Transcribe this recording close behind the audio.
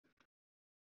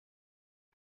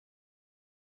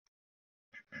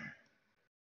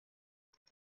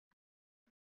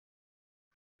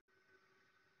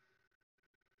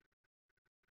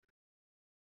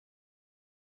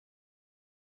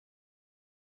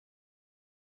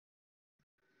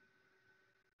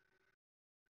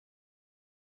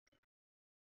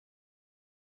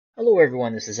Hello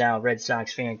everyone, this is Al Red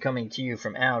Sox Fan coming to you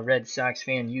from Al Red Sox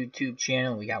Fan YouTube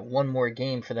channel. We got one more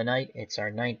game for the night. It's our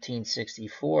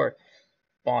 1964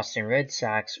 Boston Red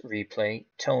Sox replay,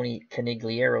 Tony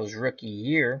Conigliaro's rookie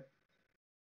year,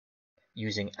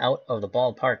 using Out of the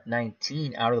Ballpark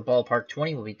 19. Out of the Ballpark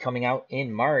 20 will be coming out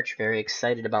in March. Very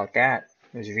excited about that.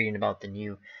 I was reading about the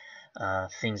new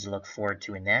things to look forward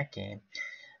to in that game.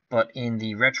 But in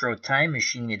the retro time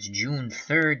machine, it's June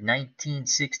 3rd,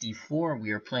 1964.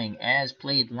 We are playing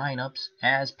as-played lineups,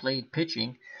 as-played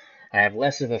pitching. I have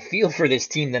less of a feel for this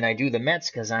team than I do the Mets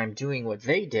because I'm doing what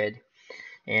they did.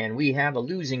 And we have a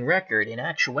losing record. In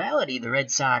actuality, the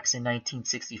Red Sox in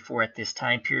 1964 at this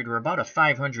time period were about a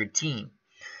 500 team.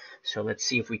 So let's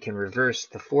see if we can reverse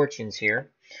the fortunes here.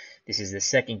 This is the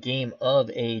second game of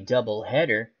a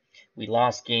doubleheader. We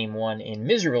lost game one in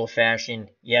miserable fashion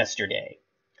yesterday.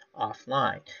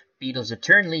 Offline. Beatles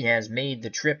Eternally has made the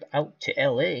trip out to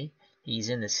LA. He's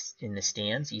in the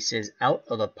stands. He says, "Out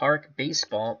of the park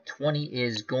baseball 20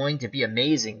 is going to be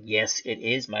amazing." Yes, it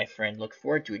is, my friend. Look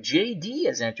forward to it. JD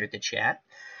has entered the chat.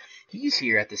 He's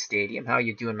here at the stadium. How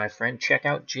you doing, my friend? Check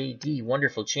out JD.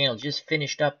 Wonderful channel. Just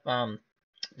finished up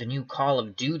the new Call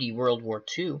of Duty World War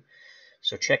II.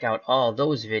 So check out all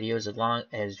those videos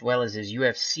as well as his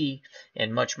UFC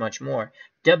and much, much more.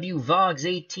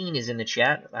 WVogs18 is in the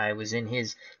chat. I was in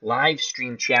his live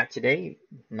stream chat today.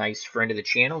 Nice friend of the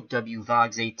channel,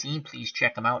 WVogs18. Please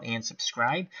check him out and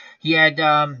subscribe. He had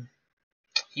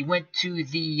he went to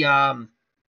the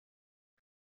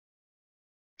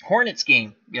Hornets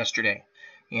game yesterday,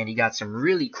 and he got some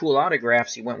really cool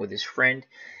autographs. He went with his friend,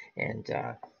 and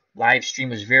live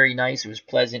stream was very nice. It was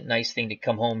pleasant, nice thing to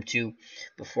come home to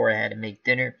before I had to make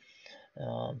dinner.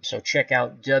 So check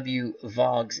out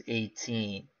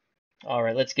WVogs18. All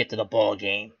right, let's get to the ball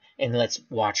game, and let's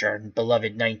watch our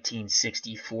beloved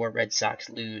 1964 Red Sox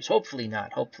lose. Hopefully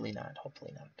not, hopefully not,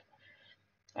 hopefully not.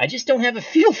 I just don't have a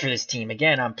feel for this team.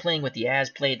 Again, I'm playing with the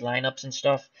as-played lineups and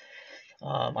stuff.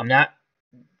 I'm not,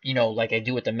 like I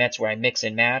do with the Mets where I mix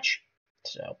and match.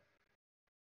 So,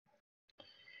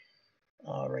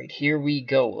 all right, here we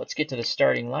go. Let's get to the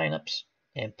starting lineups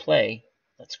and play.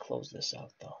 Let's close this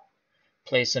out, though.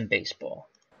 Play some baseball.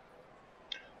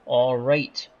 All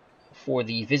right. For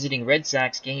the visiting Red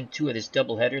Sox, game 2 of this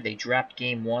doubleheader, they dropped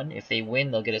game 1. If they win,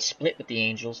 they'll get a split with the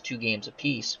Angels, 2 games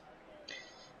apiece.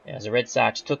 As the Red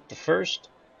Sox took the first,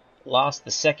 lost the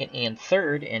second and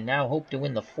third, and now hope to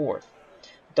win the fourth.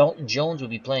 Dalton Jones will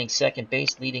be playing second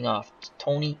base, leading off.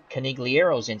 Tony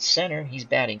Conigliaro's in center. He's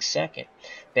batting second.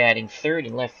 Batting third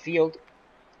in left field,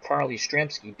 Carly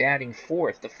Yastrzemski. Batting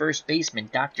fourth, the first baseman,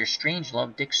 Dr.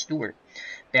 Strangelove, Dick Stewart.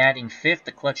 Batting fifth,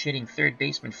 the clutch-hitting third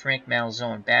baseman, Frank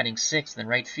Malzone. Batting sixth in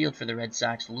right field for the Red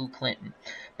Sox, Lou Clinton.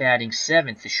 Batting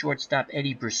seventh, the shortstop,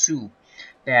 Eddie Brissou.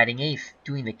 Batting eighth,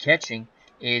 doing the catching,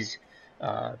 is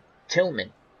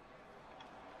Tillman.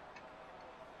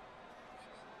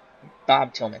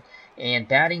 Bob Tillman. And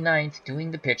batting ninth,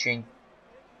 doing the pitching,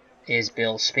 is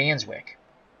Bill Spanswick.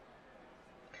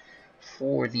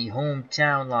 For the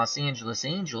hometown Los Angeles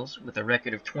Angels, with a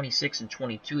record of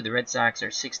 26-22, the Red Sox are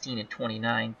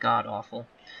 16-29, god-awful.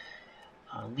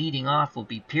 Leading off will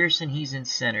be Pearson. He's in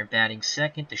center. Batting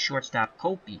second, the shortstop,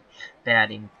 Copey.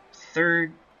 Batting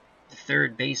third, the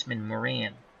third baseman,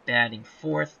 Moran. Batting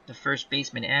fourth, the first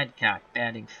baseman, Adcock.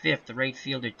 Batting fifth, the right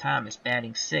fielder, Thomas.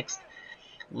 Batting sixth,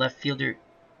 left fielder,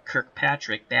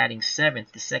 Kirkpatrick. Batting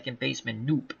seventh, the second baseman,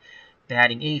 Noop.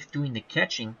 Batting eighth, doing the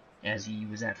catching, as he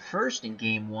was at first in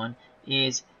game 1,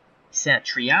 is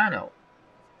Satriano.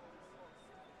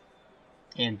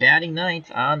 And batting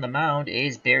ninth on the mound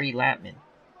is Barry Latman.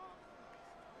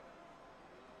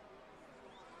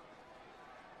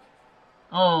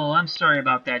 Oh, I'm sorry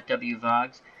about that,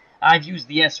 WVogs. I've used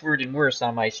the S word and worse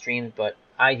on my streams, but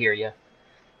I hear you.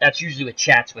 That's usually with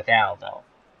chats with Al, though.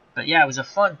 But yeah, it was a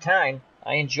fun time.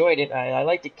 I enjoyed it. I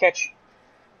like to catch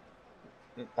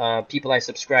people I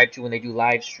subscribe to when they do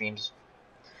live streams.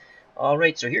 All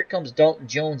right, so here comes Dalton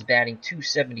Jones batting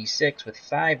 .276 with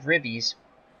 5 ribbies,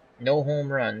 no home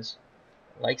runs.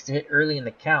 Likes to hit early in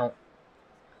the count.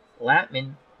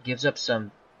 Latman gives up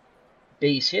some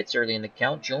base hits early in the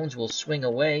count. Jones will swing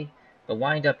away. The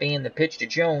windup and the pitch to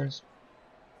Jones.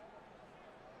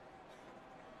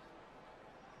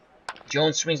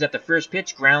 Jones swings at the first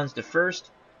pitch, grounds to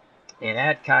first, and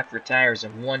Adcock retires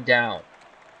him 1 down.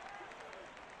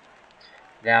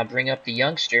 Now bring up the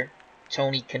youngster,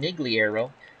 Tony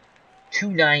Conigliaro.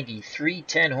 .290,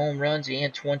 310 home runs,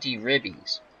 and 20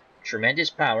 ribbies.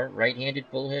 Tremendous power, right-handed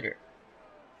pull hitter.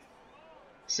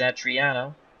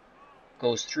 Satriano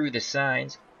goes through the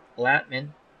signs.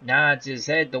 Latman nods his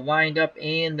head, the windup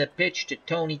and the pitch to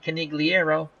Tony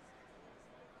Conigliaro.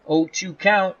 0-2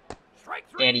 count.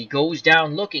 And he goes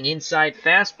down looking. Inside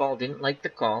fastball. Didn't like the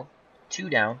call. 2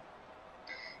 down.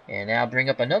 And now bring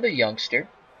up another youngster.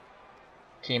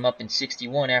 Came up in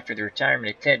 61 after the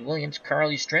retirement of Ted Williams. Carl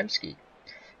Yastrzemski.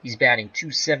 He's batting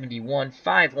 .271,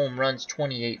 5 home runs,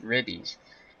 28 ribbies.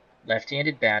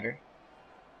 Left-handed batter.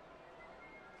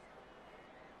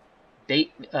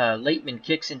 Lateman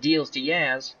kicks and deals to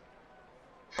Yaz.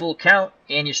 Full count,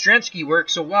 and Yastrzemski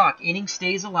works a walk. Inning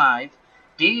stays alive.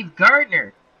 Dave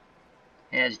Gardner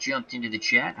has jumped into the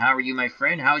chat. How are you, my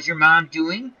friend? How's your mom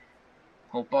doing?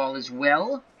 Hope all is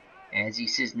well. As he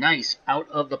says, nice, out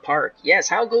of the park. Yes,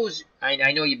 how goes...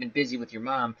 I know you've been busy with your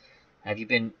mom. Have you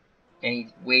been...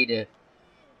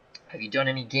 Have you done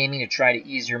any gaming to try to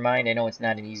ease your mind? I know it's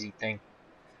not an easy thing.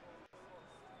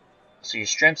 So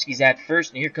Yastrzemski's at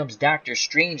first, and here comes Dr.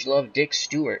 Strangelove, Dick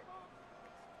Stewart.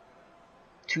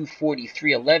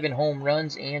 243, 11 home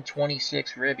runs, and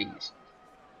 26 ribbies.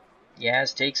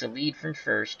 Yaz takes a lead from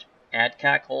first.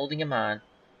 Adcock holding him on.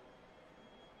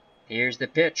 Here's the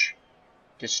pitch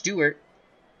to Stewart.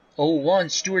 0-1,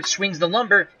 Stewart swings the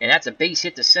lumber, and that's a base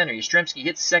hit to center. Yastrzemski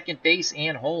hits second base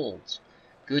and holds.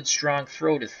 Good strong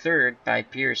throw to third by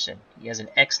Pearson. He has an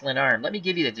excellent arm. Let me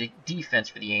give you the defense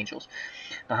for the Angels.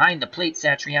 Behind the plate,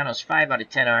 Satriano's 5 out of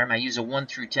 10 arm. I use a 1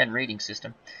 through 10 rating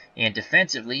system. And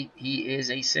defensively, he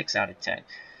is a 6 out of 10.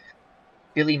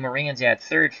 Billy Moran's at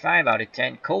third, 5 out of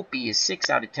 10. Kopi is 6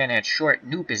 out of 10 at short.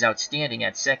 Noop is outstanding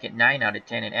at second, 9 out of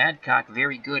 10. And Adcock,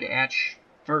 very good at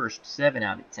first, 7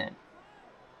 out of 10.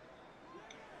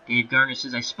 Dave Gardner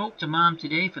says, I spoke to Mom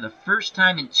today for the first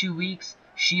time in 2 weeks.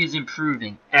 She is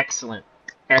improving. Excellent.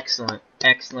 Excellent.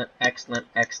 Excellent. Excellent.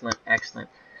 Excellent. Excellent.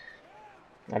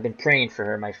 I've been praying for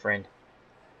her, my friend.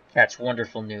 That's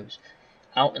wonderful news.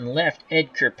 Out and left,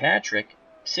 Ed Kirkpatrick,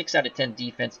 6 out of 10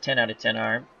 defense, 10 out of 10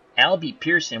 arm. Albie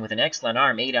Pearson with an excellent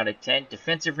arm, 8 out of 10.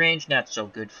 Defensive range, not so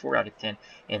good, 4 out of 10.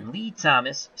 And Lee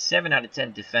Thomas, 7 out of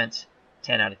 10 defense,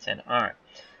 10 out of 10 arm.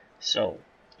 So,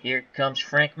 here comes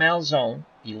Frank Malzone.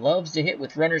 He loves to hit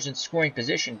with runners in scoring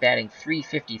position, batting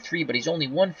 .353, but he's only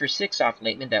 1 for 6 off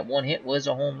Lateman. That one hit was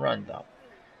a home run, though.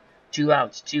 2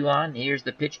 outs, 2 on. Here's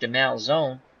the pitch to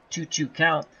Malzone. 2-2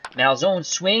 count. Malzone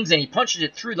swings, and he punches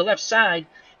it through the left side.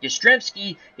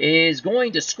 Yastrzemski is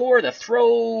going to score. The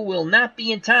throw will not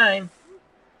be in time,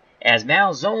 as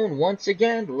Malzone once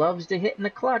again loves to hit in the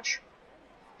clutch.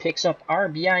 Picks up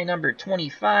RBI number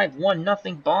 25,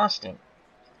 1-0 Boston.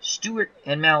 Stewart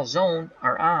and Malzone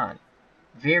are on.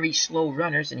 Very slow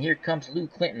runners, and here comes Lou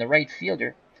Clinton, the right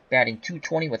fielder, batting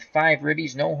 .220 with 5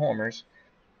 ribbies, no homers.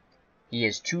 He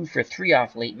is 2 for 3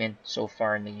 off Lateman so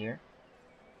far in the year.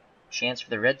 Chance for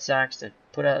the Red Sox to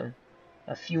put a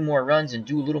few more runs and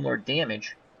do a little more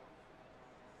damage.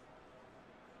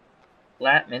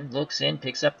 Latman looks in,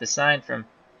 picks up the sign from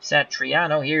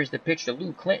Satriano. Here's the pitch to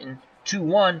Lou Clinton.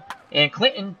 2-1, and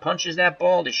Clinton punches that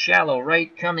ball to shallow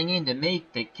right. Coming in to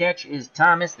make the catch is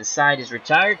Thomas. The side is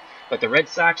retired, but the Red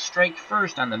Sox strike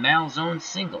first on the Malzone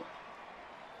single.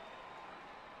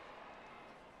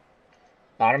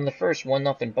 Bottom of the first,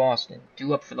 1-0 Boston.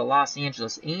 Due up for the Los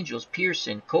Angeles Angels,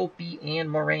 Pearson, Kopi, and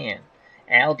Moran.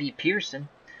 Albie Pearson,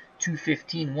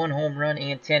 .215, 1 home run,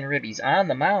 and 10 ribbies. On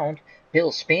the mound,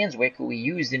 Bill Spanswick, who we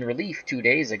used in relief 2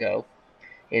 days ago,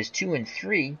 is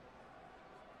 2-3.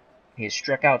 He has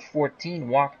struck out 14,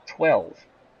 walked 12.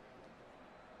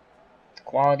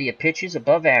 Quality of pitches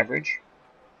above average.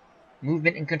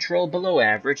 Movement and control below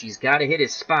average. He's got to hit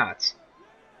his spots.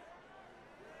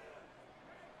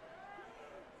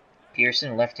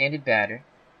 Pearson, left-handed batter.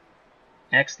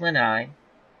 Excellent eye.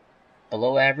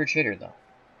 Below average hitter, though.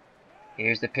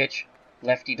 Here's the pitch,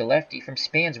 lefty to lefty, from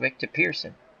Spanswick to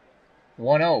Pearson.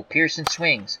 1-0. Pearson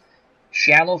swings.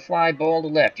 Shallow fly ball to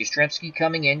left. Yastrzemski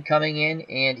coming in,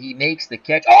 and he makes the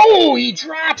catch. Oh, he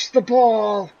drops the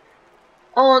ball.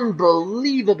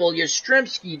 Unbelievable.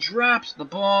 Yastrzemski drops the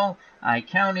ball. I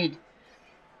counted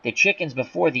the chickens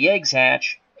before the eggs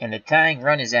hatch, and the tying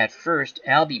run is at first.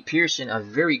 Albie Pearson, a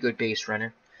very good base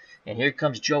runner. And here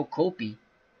comes Joe Kopi.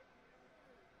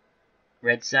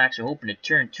 Red Sox are hoping to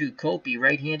turn to Kopi,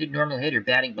 right-handed normal hitter,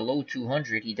 batting below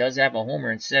 200. He does have a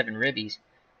homer and 7 ribbies.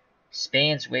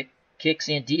 Spanswick kicks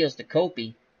and deals to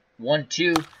Kopi.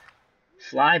 1-2.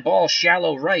 Fly ball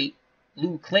shallow right.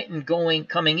 Lou Clinton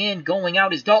coming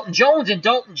out is Dalton Jones, and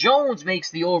Dalton Jones makes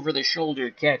the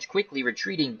over-the-shoulder catch. Quickly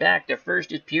retreating back to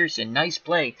first is Pearson. Nice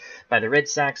play by the Red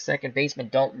Sox second baseman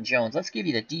Dalton Jones. Let's give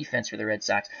you the defense for the Red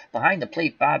Sox. Behind the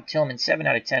plate, Bob Tillman, 7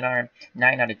 out of 10 arm,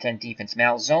 9 out of 10 defense.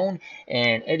 Malzone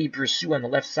and Eddie Brosseau on the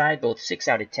left side, both 6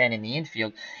 out of 10 in the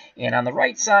infield. And on the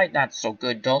right side, not so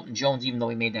good. Dalton Jones, even though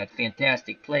he made that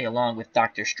fantastic play, along with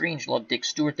Dr. Strangelove, Dick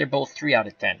Stewart, they're both 3 out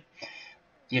of 10.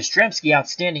 Yastrzemski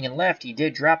outstanding in left. He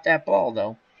did drop that ball,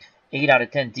 though. 8 out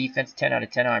of 10 defense, 10 out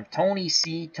of 10 arm. Tony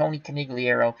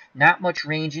Conigliaro, not much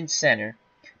range in center,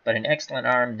 but an excellent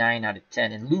arm, 9 out of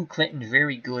 10. And Lou Clinton,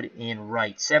 very good in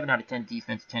right. 7 out of 10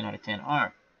 defense, 10 out of 10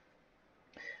 arm.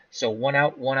 So 1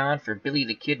 out, 1 on for Billy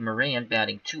the Kid Moran,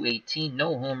 batting .218,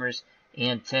 no homers,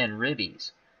 and 10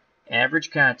 ribbies.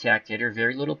 Average contact hitter,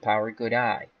 very little power, good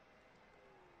eye.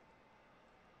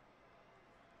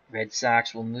 Red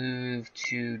Sox will move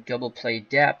to double play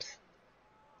depth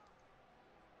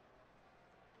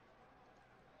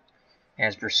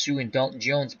as Brosseau and Dalton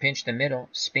Jones pinch the middle.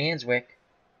 Spanswick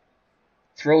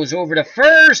throws over to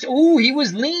first. Ooh, he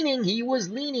was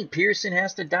leaning. Pearson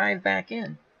has to dive back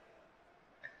in.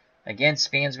 Again,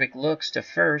 Spanswick looks to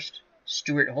first.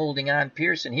 Stewart holding on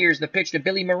Pearson. Here's the pitch to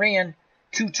Billy Moran.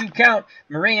 2-2 count.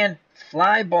 Moran,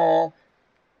 fly ball.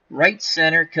 Right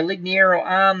center, Conigliaro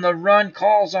on the run,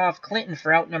 calls off Clinton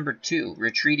for out number 2.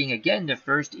 Retreating again to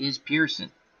first is Pearson.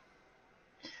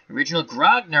 Original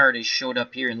Grognard has showed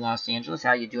up here in Los Angeles.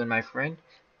 How you doing, my friend?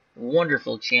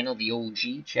 Wonderful channel, the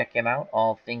OG. Check him out.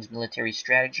 All things military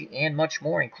strategy and much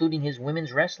more, including his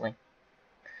women's wrestling.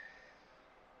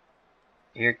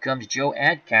 Here comes Joe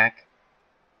Adcock.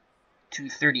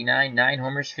 239, 9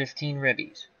 homers, 15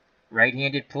 ribbies.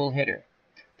 Right-handed pull hitter.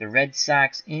 The Red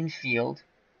Sox infield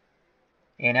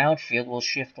and outfield will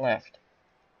shift left.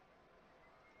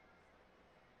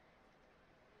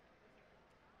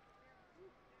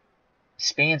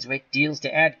 Spanswick deals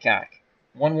to Adcock.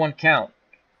 1-1 count.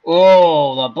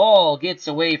 Oh, the ball gets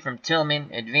away from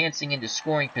Tillman. Advancing into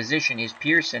scoring position is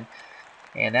Pearson.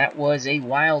 And that was a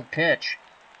wild pitch.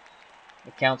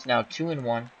 The count's now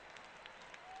 2-1.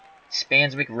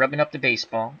 Spanswick rubbing up the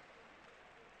baseball.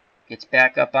 Gets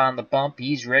back up on the bump.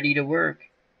 He's ready to work.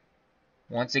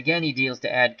 Once again, he deals to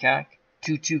Adcock.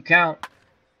 2-2 count.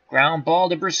 Ground ball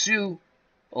to Brosseau.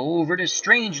 Over to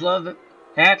Strangelove.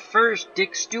 At first,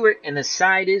 Dick Stewart, and the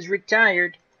side is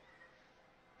retired.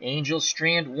 Angels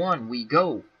strand 1. We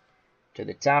go to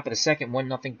the top of the second,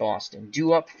 1-0 Boston.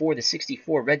 Due up for the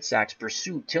 64 Red Sox,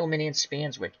 Brosseau, Tillman, and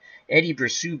Spanswick. Eddie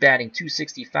Brosseau batting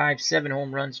 .265, 7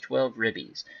 home runs, 12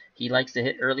 ribbies. He likes to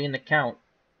hit early in the count.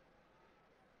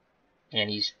 And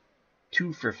he's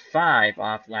 2 for 5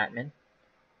 off Latman.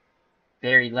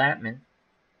 Barry Latman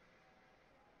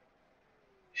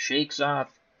shakes off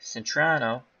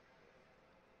Satriano,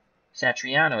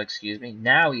 excuse me.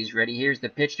 Now he's ready. Here's the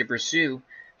pitch to Brosseau.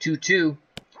 2-2.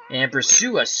 And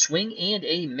Brosseau, a swing and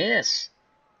a miss.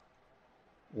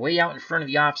 Way out in front of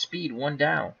the off-speed, 1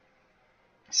 down.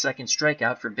 Second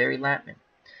strikeout for Barry Latman.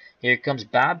 Here comes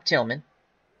Bob Tillman.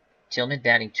 Tillman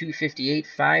batting .258,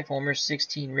 5 homers,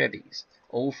 16 ribbies.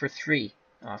 0 for 3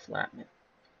 off Latman.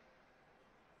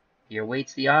 He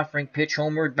awaits the offering, pitch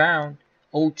homeward bound.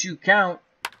 0-2 count.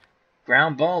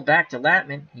 Ground ball back to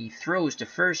Latman. He throws to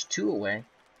first, 2 away.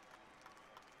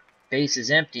 Base is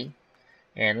empty.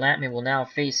 And Latman will now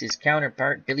face his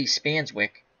counterpart, Billy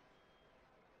Spanswick.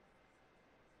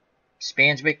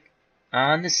 Spanswick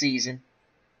on the season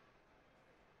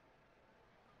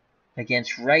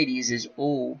against righties is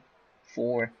 0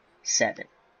 for 7.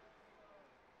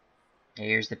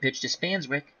 Here's the pitch to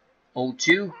Spanswick.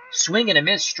 0-2. Swing and a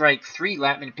miss. Strike 3.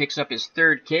 Latman picks up his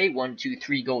 3rd K.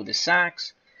 1-2-3 go the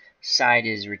Sox. Side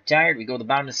is retired. We go to the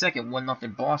bottom of the second.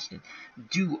 1-0 Boston.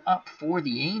 Due up for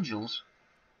the Angels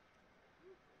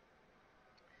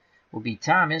will be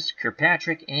Thomas,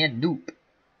 Kirkpatrick, and Noop.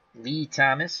 Lee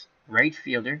Thomas, right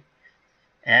fielder.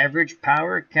 Average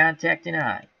power, contact, and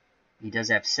eye. He does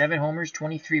have 7 homers,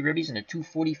 23 ribbies, and a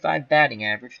 .245 batting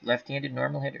average. Left-handed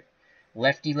normal hitter.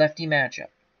 Lefty-lefty matchup.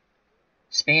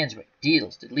 Spanswick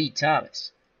deals to Lee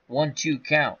Thomas. 1-2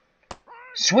 count.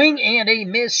 Swing and a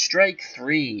miss, strike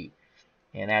 3.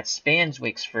 And that's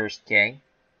Spanswick's first K.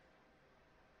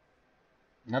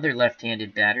 Another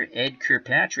left-handed batter, Ed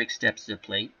Kirkpatrick, steps to the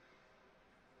plate.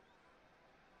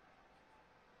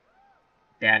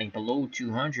 Batting below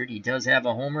 200. He does have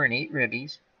a homer and 8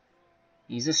 ribbies.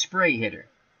 He's a spray hitter.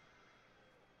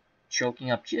 Choking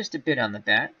up just a bit on the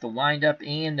bat. The windup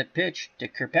and the pitch to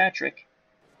Kirkpatrick.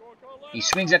 He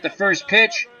swings at the first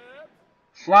pitch.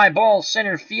 Fly ball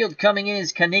center field, coming in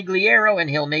is Conigliaro, and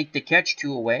he'll make the catch,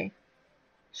 2 away.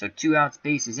 So 2 outs,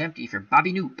 base is empty for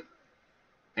Bobby Knoop.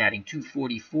 Batting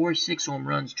 .244, 6 home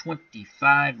runs,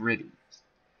 25 ribbies.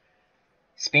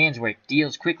 Spanswick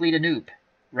deals quickly to Knoop.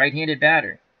 Right-handed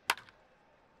batter.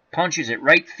 Punches it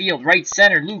right field, right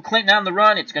center. Lou Clinton on the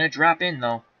run. It's going to drop in,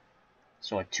 though.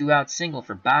 So a 2-out single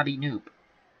for Bobby Knoop.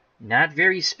 Not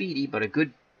very speedy, but a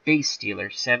good base stealer.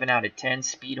 7 out of 10.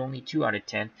 Speed only 2 out of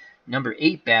 10. Number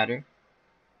 8 batter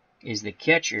is the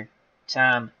catcher,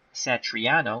 Tom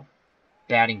Satriano,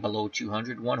 batting below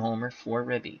 200, 1 homer, 4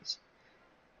 ribbies.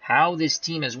 How this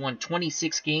team has won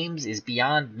 26 games is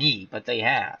beyond me, but they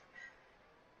have.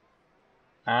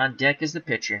 On deck is the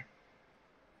pitcher.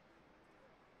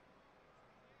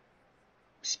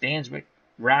 Spanswick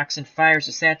rocks and fires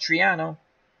to Satriano.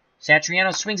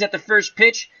 Satriano swings at the first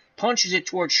pitch, punches it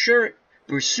towards short.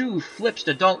 Brusseau flips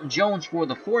to Dalton Jones for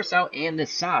the force out, and the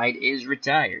side is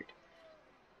retired.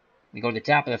 We go to the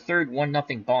top of the third,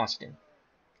 1-0 Boston.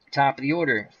 Top of the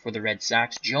order for the Red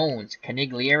Sox, Jones,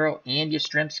 Conigliaro, and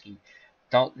Yastrzemski.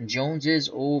 Dalton Jones is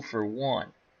 0 for 1.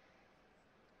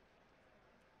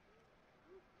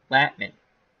 Latman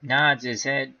nods his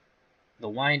head. The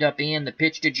windup and the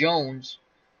pitch to Jones.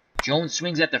 Jones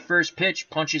swings at the first pitch,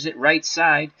 punches it right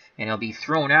side, and he'll be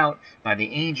thrown out by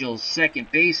the Angels' second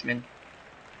baseman,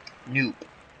 Knoop.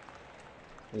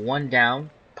 1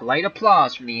 down. Polite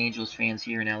applause from the Angels fans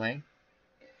here in L.A.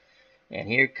 And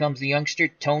here comes the youngster,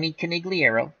 Tony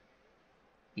Conigliaro.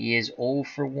 He is 0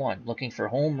 for 1, looking for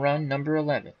home run number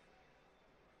 11.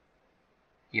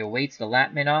 He awaits the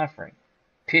Latman offering.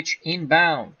 Pitch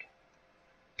inbound.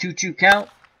 2-2 count.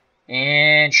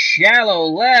 And shallow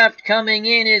left. Coming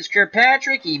in is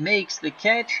Kirkpatrick. He makes the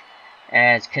catch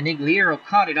as Conigliaro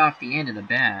caught it off the end of the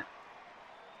bat.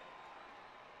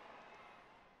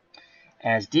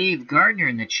 As Dave Gardner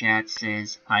in the chat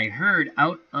says, I heard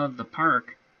Out of the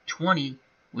Park 20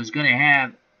 was going to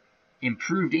have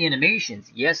improved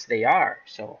animations. Yes, they are.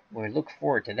 So we'll look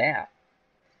forward to that.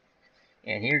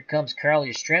 And here comes Carl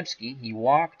Yastrzemski. He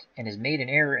walked and has made an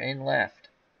error in left.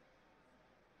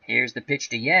 Here's the pitch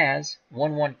to Yaz.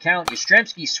 1-1 count.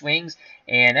 Yastrzemski swings,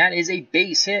 and that is a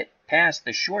base hit past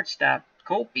the shortstop,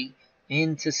 Kopi,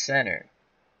 into center.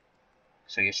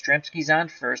 So Yastrzemski's on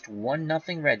first.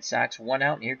 1-0 Red Sox. 1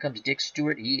 out, and here comes Dick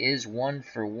Stewart. He is 1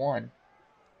 for 1.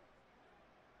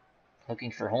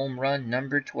 Looking for home run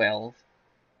number 12.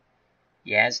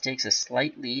 Yaz takes a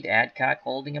slight lead. Adcock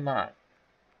holding him on.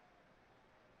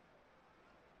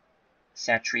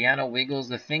 Satriano wiggles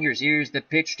the fingers. Here's the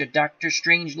pitch to Dr.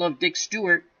 Strangelove, Dick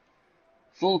Stewart.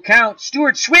 Full count.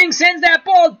 Stewart swings, sends that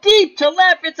ball deep to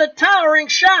left. It's a towering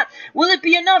shot. Will it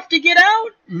be enough to get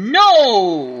out?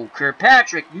 No!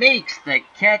 Kirkpatrick makes the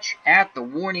catch at the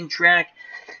warning track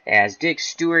as Dick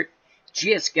Stewart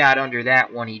just got under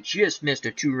that one. He just missed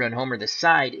a 2-run homer. The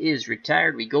side is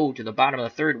retired. We go to the bottom of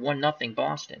the third, 1-0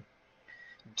 Boston.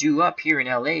 Due up here in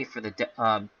L.A. for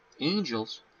the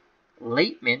Angels,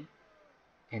 Laitman.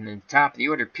 And then top of the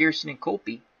order, Pearson and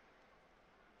Kopi.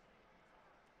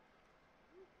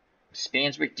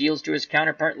 Spanswick deals to his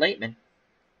counterpart, Laitman.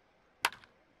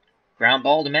 Ground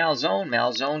ball to Malzone.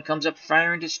 Malzone comes up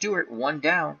firing to Stewart. 1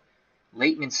 down.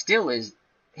 Laitman still is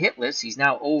hitless. He's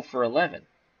now 0 for 11.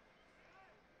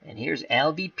 And here's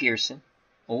Albie Pearson.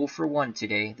 0 for 1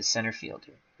 today, the center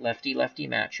fielder. Lefty-lefty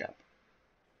matchup.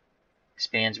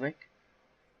 Spanswick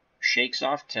shakes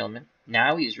off Tillman.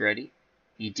 Now he's ready.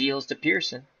 He deals to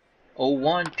Pearson.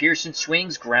 0-1. Pearson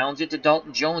swings, grounds it to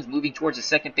Dalton Jones, moving towards the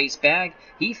second base bag.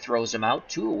 He throws him out,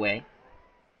 2 away.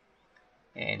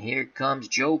 And here comes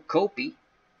Joe Kopi,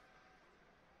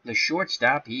 the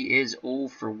shortstop. He is 0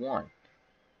 for 1.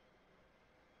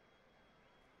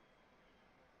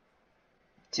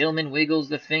 Tillman wiggles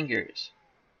the fingers.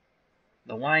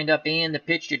 The windup and the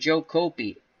pitch to Joe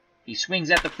Kopi. He swings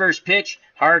at the first pitch.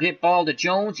 Hard hit ball to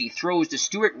Jones. He throws to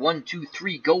Stewart.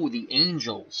 1-2-3 go the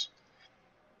Angels.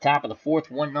 Top of the fourth,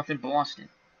 1-0 Boston.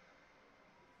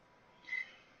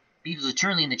 Beatles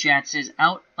Eternally in the chat says,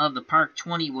 Out of the Park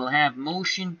 20 will have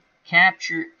motion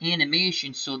capture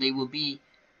animation, so they will be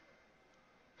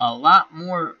a lot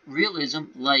more realism,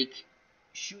 like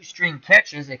shoestring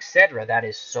catches, etc. That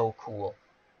is so cool.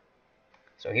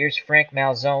 So here's Frank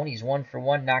Malzone. He's 1 for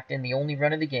 1, knocked in the only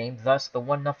run of the game, thus the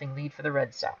 1-0 lead for the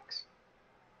Red Sox.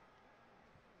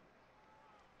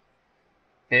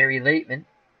 Barry Laitman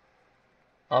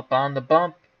up on the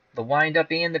bump. The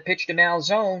windup and the pitch to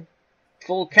Malzone.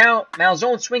 Full count.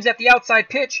 Malzone swings at the outside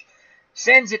pitch,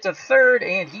 sends it to third,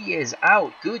 and he is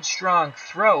out. Good strong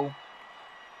throw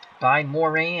by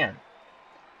Moran.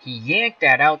 He yanked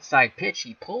that outside pitch.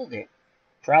 He pulled it.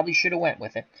 Probably should have went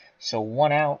with it. So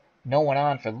 1 out. No one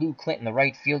on for Lou Clinton, the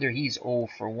right fielder. He's 0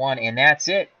 for 1, and that's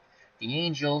it The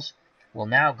Angels will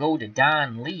now go to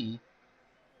Don Lee.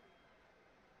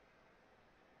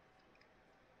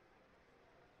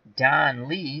 Don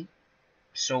Lee,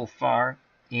 so far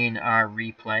in our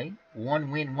replay,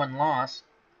 1 win, 1 loss,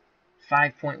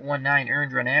 5.19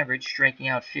 earned run average, striking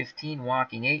out 15,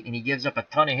 walking 8, and he gives up a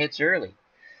ton of hits early.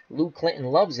 Lou Clinton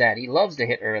loves that. He loves to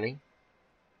hit early.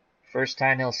 First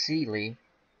time he'll see Lee.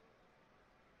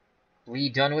 Lee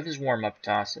done with his warm-up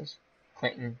tosses.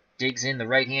 Clinton digs in the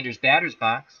right-hander's batter's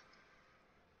box.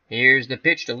 Here's the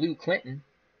pitch to Lou Clinton.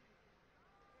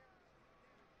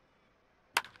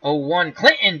 0-1.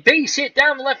 Clinton, base hit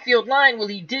down the left field line. Will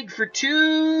he dig for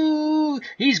 2?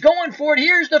 He's going for it.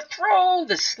 Here's the throw,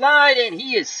 the slide, and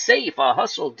he is safe. A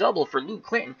hustle double for Lou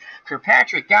Clinton.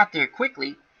 Kirkpatrick got there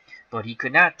quickly, but he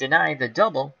could not deny the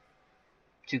double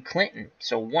to Clinton.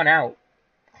 So 1 out.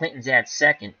 Clinton's at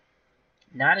second.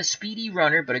 Not a speedy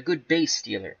runner, but a good base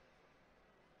stealer.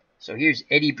 So here's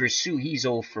Eddie Brissou. He's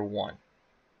 0 for 1.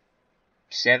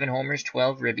 7 homers,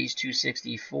 12 ribbies,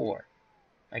 264.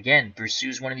 Again,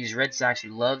 Brissou's one of these Red Sox who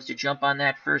loves to jump on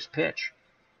that first pitch.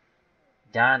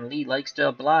 Don Lee likes to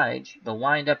oblige. The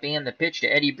windup and the pitch to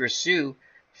Eddie Brissou.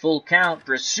 Full count.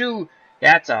 Brissou,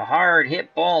 that's a hard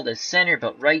hit ball to center,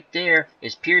 but right there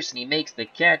is Pearson. He makes the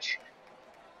catch.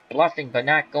 Bluffing but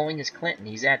not going is Clinton.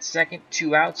 He's at second.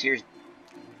 2 outs. Here's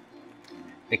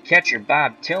the catcher,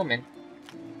 Bob Tillman.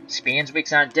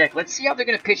 Spanswick's on deck. Let's see how they're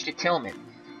going to pitch to Tillman.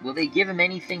 Will they give him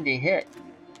anything to hit?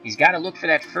 He's got to look for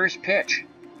that first pitch.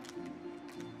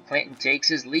 Clinton takes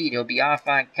his lead. He'll be off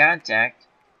on contact.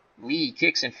 Lee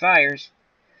kicks and fires.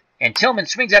 And Tillman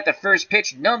swings at the first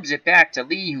pitch, nubs it back to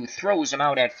Lee, who throws him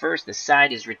out at first. The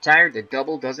side is retired. The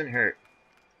double doesn't hurt.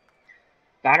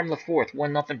 Bottom of the fourth,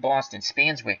 1-0 Boston.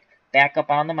 Spanswick back up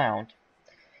on the mound.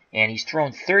 And he's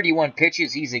thrown 31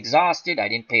 pitches. He's exhausted. I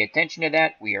didn't pay attention to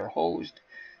that. We are hosed.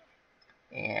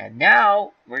 And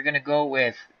now we're going to go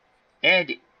with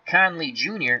Ed Conley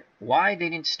Jr. Why they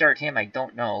didn't start him, I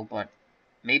don't know, but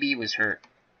maybe he was hurt.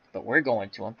 But we're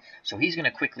going to him. So he's going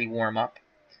to quickly warm up.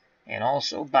 And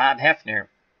also Bob Hefner,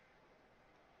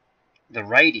 the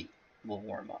righty, will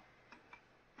warm up.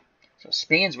 So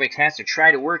Spanswick has to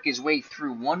try to work his way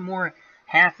through one more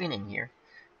half inning here.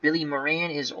 Billy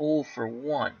Moran is 0 for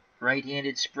 1.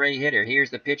 Right-handed spray hitter. Here's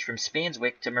the pitch from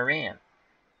Spanswick to Moran.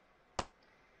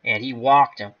 And he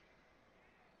walked him.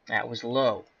 That was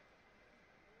low.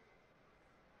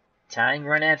 Tying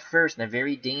run at first, and a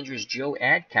very dangerous Joe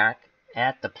Adcock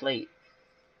at the plate.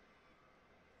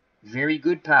 Very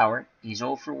good power. He's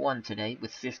 0 for 1 today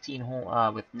with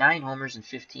 9 homers and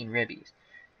 15 ribbies.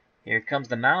 Here comes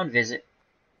the mound visit.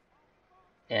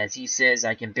 As he says,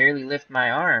 I can barely lift my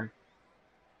arm.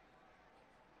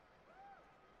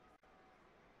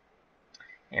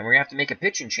 And we're going to have to make a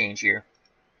pitching change here.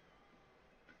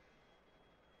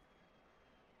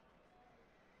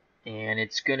 And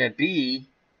it's going to be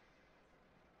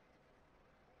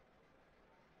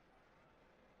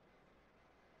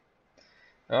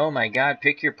oh my God,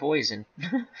 pick your poison.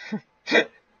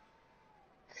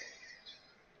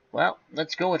 Well,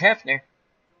 let's go with Hefner.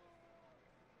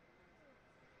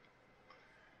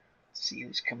 Let's see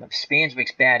who's coming up.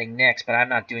 Spanswick's batting next, but I'm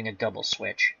not doing a double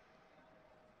switch.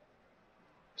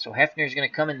 So Hefner's going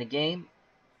to come in the game.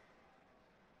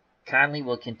 Conley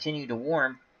will continue to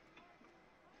warm.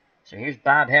 So here's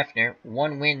Bob Hefner.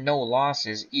 1 win, no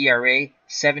losses. ERA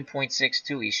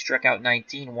 7.62. He struck out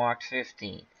 19, walked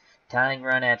 15. Tying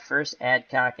run at first.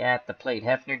 Adcock at the plate.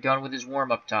 Hefner done with his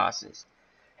warm-up tosses.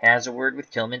 Has a word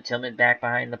with Tillman. Tillman back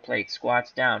behind the plate.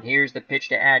 Squats down. Here's the pitch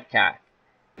to Adcock.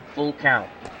 Full count.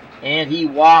 And he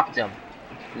walked him.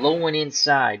 Low and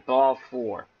inside. Ball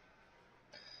 4.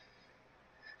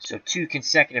 So 2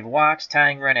 consecutive walks.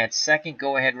 Tying run at second.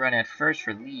 Go-ahead run at first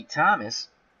for Lee Thomas,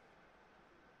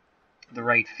 the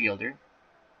right fielder.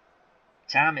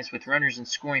 Thomas, with runners in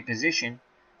scoring position,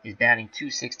 is batting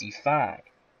 .265.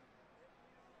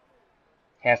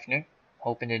 Hefner,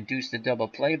 hoping to induce the double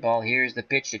play ball. Here's the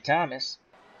pitch to Thomas.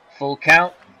 Full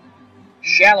count.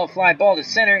 Shallow fly ball to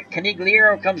center.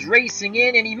 Conigliaro comes racing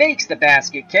in, and he makes the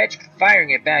basket catch,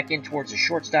 firing it back in towards the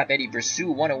shortstop, Eddie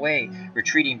Brissou. 1 away.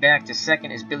 Retreating back to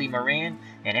second is Billy Moran,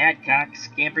 and Adcock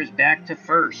scampers back to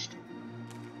first.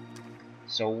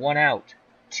 So 1 out.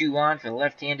 2 on for the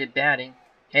left-handed batting,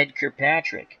 Ed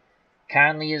Kirkpatrick.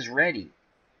 Conley is ready,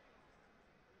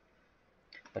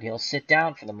 but he'll sit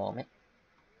down for the moment.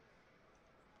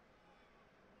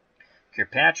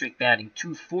 Kirkpatrick batting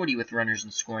 .240 with runners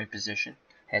in scoring position.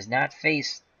 Has not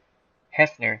faced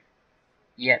Hefner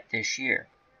yet this year.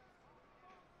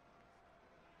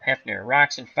 Hefner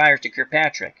rocks and fires to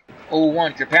Kirkpatrick.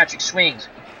 0-1. Kirkpatrick swings.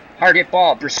 Hard hit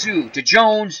ball. Brissou to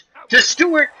Jones. to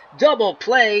Stewart. Double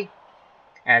play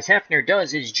as Hefner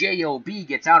does his J.O.B.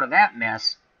 Gets out of that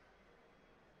mess.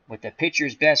 With the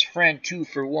pitcher's best friend, 2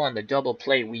 for 1, the double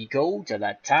play. We go to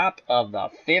the top of the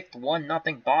 5th,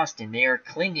 1-0 Boston. They are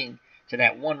clinging to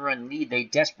that 1-run lead. They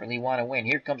desperately want to win.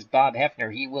 Here comes Bob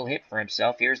Hefner. He will hit for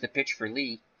himself. Here's the pitch for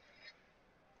Lee.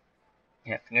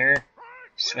 Hefner,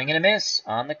 swing and a miss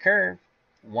on the curve.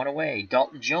 1 away.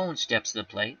 Dalton Jones steps to the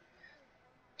plate.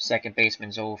 Second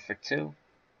baseman's 0 for 2.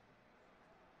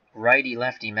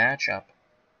 Righty-lefty matchup.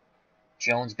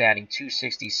 Jones batting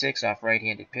 .266 off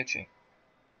right-handed pitching.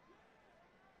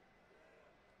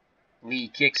 Lee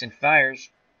kicks and fires.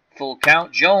 Full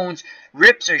count. Jones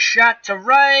rips a shot to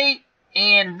right.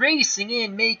 And racing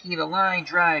in, making the line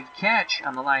drive catch,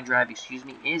 on the line drive,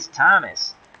 is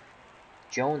Thomas.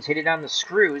 Jones hit it on the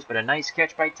screws, but a nice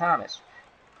catch by Thomas.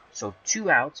 So 2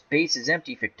 outs. Base is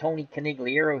empty for Tony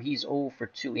Conigliaro. He's 0 for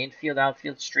 2. Infield,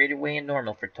 outfield, straightaway, and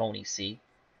normal for Tony C.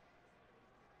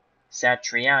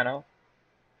 Satriano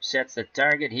sets the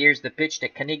target. Here's the pitch to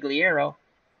Conigliaro.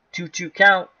 2-2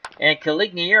 count. And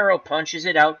Conigliaro punches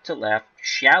it out to left.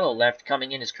 Shallow left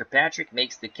coming in as Kirkpatrick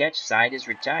makes the catch. Side is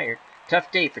retired.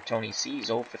 Tough day for Tony C. He's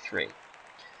 0 for 3.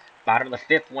 Bottom of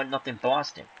the 5th, 1-0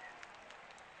 Boston.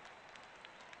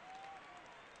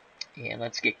 And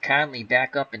let's get Conley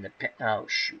back up in the... Oh,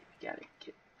 shoot. We got to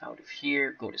get out of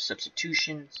here. Go to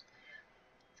substitutions.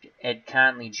 Let's get Ed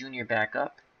Conley Jr. back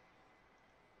up.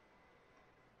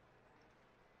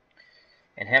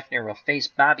 And Hefner will face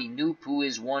Bobby Knoop, who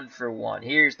is 1 for 1.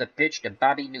 Here's the pitch to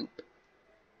Bobby Knoop.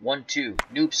 1-2.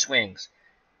 Knoop swings.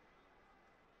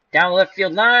 Down the left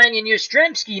field line, and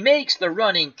Yastrzemski makes the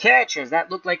running catch, as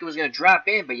that looked like it was going to drop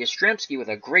in, but Yastrzemski with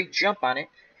a great jump on it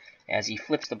as he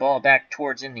flips the ball back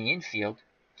towards in the infield.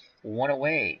 1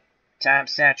 away. Tom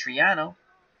Satriano,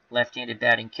 left-handed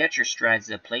batting catcher, strides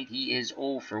the plate. He is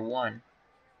 0 for 1.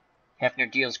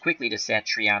 Hefner deals quickly to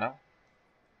Satriano.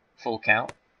 Full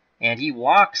count. And he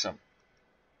walks him.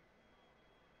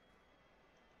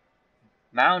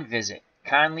 Mound visit.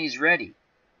 Conley's ready.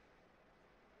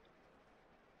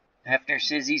 Hefner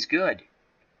says he's good.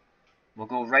 We'll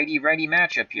go righty-righty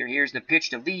matchup here. Here's the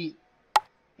pitch to Lee.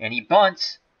 And he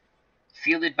bunts.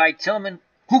 Fielded by Tillman,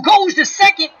 who goes to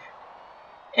second.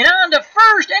 And on to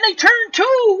first. And they turn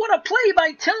 2. What a play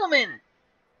by Tillman.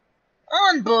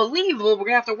 Unbelievable. We're going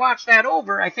to have to watch that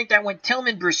over. I think that went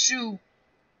Tillman, Brissou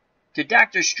to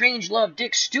Dr. Strangelove,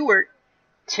 Dick Stewart.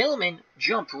 Tillman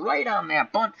jumped right on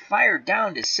that bunt, fired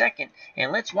down to second.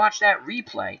 And let's watch that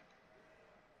replay.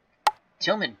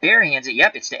 Tillman barehands it.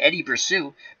 Yep, it's to Eddie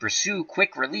Brissou. Brissou,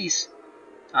 quick release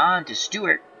on to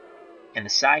Stewart. And the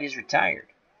side is retired.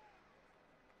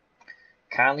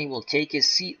 Conley will take his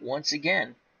seat once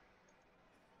again.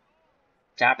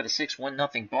 Top of the 6th,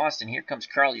 1-0 Boston. Here comes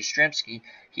Carl Yastrzemski.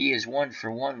 He is 1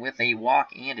 for 1 with a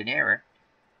walk and an error.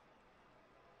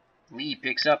 Lee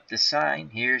picks up the sign.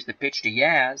 Here's the pitch to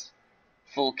Yaz.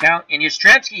 Full count. And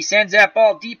Yastrzemski sends that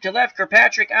ball deep to left.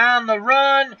 Kirkpatrick on the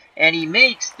run. And he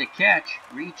makes the catch,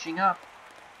 reaching up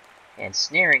and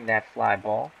snaring that fly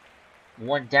ball.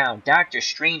 1 down. Dr.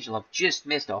 Strangelove just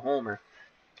missed a homer.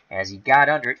 As he got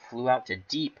under it, flew out to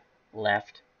deep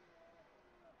left.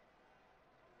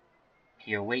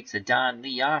 He awaits the Don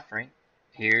Lee offering.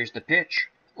 Here's the pitch.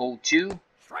 0-2.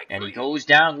 And he goes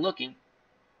down looking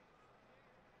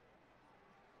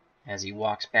as he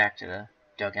walks back to the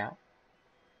dugout.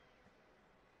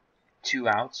 2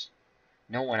 outs.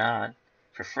 No one on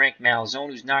for Frank Malzone,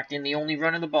 who's knocked in the only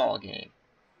run of the ball game.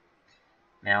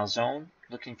 Malzone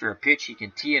looking for a pitch. He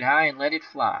can tee it high and let it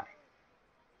fly.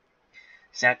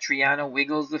 Satriano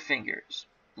wiggles the fingers.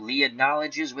 Lee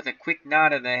acknowledges with a quick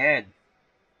nod of the head.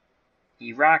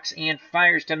 He rocks and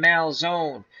fires to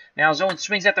Malzone. Malzone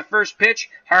swings at the first pitch.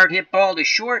 Hard hit ball to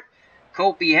short.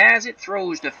 Copey has it,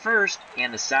 throws to first,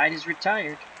 and the side is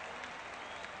retired.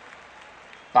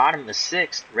 Bottom of the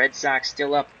 6th, Red Sox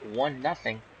still up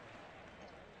 1-0.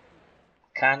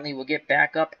 Conley will get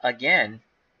back up again.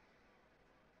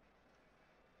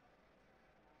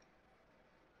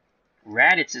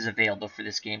 Raditz is available for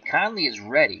this game. Conley is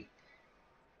ready.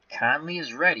 Conley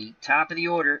is ready. Top of the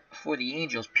order for the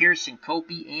Angels. Pearson,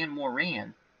 Copey, and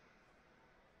Moran.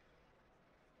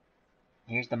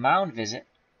 Here's the mound visit.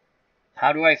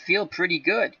 How do I feel? Pretty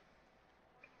good.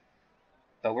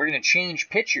 But we're going to change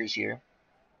pitchers here,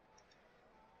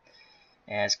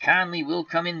 as Conley will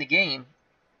come in the game.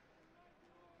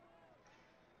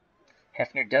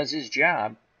 Hefner does his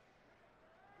job.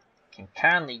 Can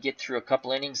Conley get through a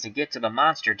couple innings to get to the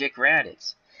monster, Dick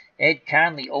Raditz? Ed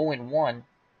Conley 0-1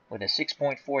 with a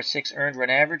 6.46 earned run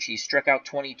average. He struck out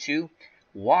 22,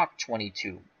 walked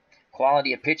 22.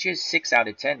 Quality of pitches, 6 out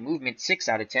of 10. Movement, 6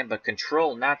 out of 10. But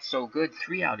control, not so good,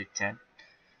 3 out of 10.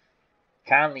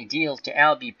 Conley deals to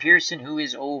Albie Pearson, who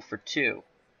is 0 for 2.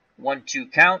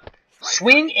 1-2 count.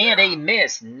 Swing and a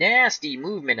miss. Nasty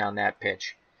movement on that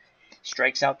pitch.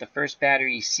 Strikes out the first batter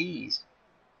he sees.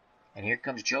 And here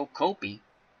comes Joe Kopey.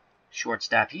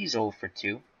 Shortstop, he's 0 for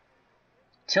 2.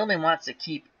 Tillman wants to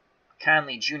keep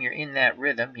Conley Jr. in that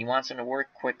rhythm. He wants him to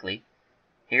work quickly.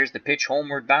 Here's the pitch,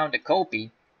 homeward bound to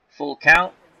Kopey. Full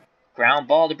count. Ground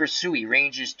ball to Bersui.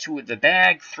 Ranges to the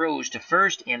bag. Throws to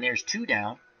first. And there's 2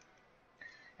 down.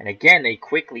 And again, they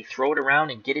quickly throw it around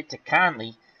and get it to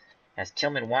Conley, as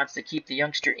Tillman wants to keep the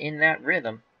youngster in that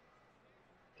rhythm.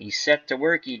 He's set to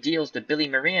work. He deals to Billy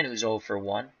Moran, who's 0 for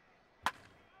 1.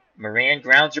 Moran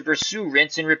grounds to Bersui.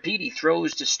 Rinse and repeat. He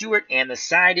throws to Stewart, and the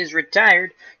side is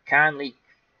retired. Conley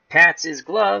pats his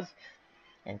glove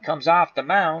and comes off the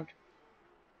mound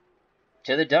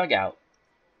to the dugout.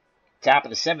 Top of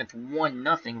the 7th,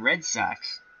 1-0 Red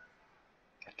Sox.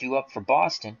 2 up for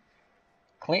Boston.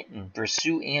 Clinton,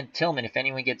 Bersui, and Tillman. If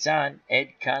anyone gets on, Ed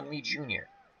Conley Jr.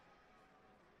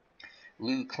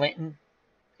 Lou Clinton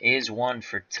is 1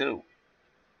 for 2.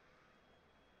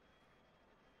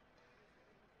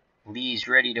 Lee's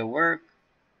ready to work.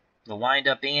 The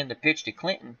windup and the pitch to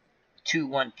Clinton.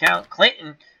 2-1 count.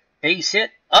 Clinton, base hit,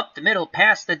 up the middle,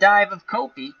 past the dive of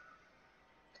Kopey.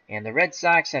 And the Red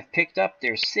Sox have picked up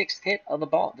their 5th hit of the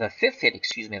ball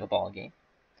game.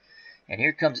 And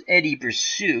here comes Eddie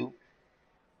Bersui.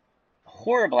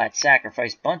 Horrible at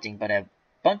sacrifice bunting, but a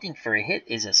bunting for a hit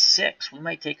is a 6. We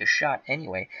might take a shot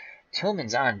anyway.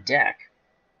 Tillman's on deck.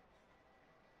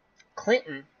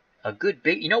 Clinton, a good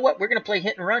bait. You know what? We're going to play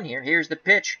hit and run here. Here's the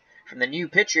pitch from the new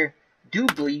pitcher,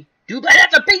 Dubley.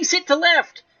 That's a base hit to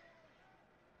left.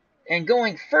 And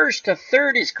going first to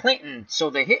third is Clinton. So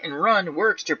the hit and run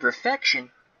works to perfection.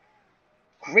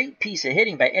 Great piece of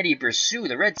hitting by Eddie Bersui.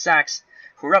 The Red Sox,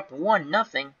 who are up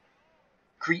 1-0,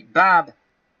 greet Bob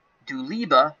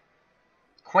Duliba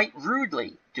quite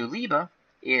rudely. Duliba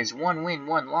is 1 win,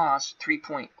 1 loss,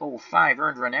 3.05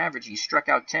 earned run average. He struck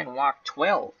out 10, walked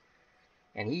 12.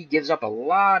 And he gives up a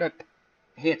lot of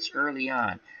hits early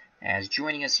on. As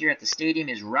joining us here at the stadium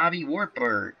is Robbie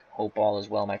Wartburg. Hope all is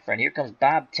well, my friend. Here comes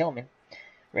Bob Tillman.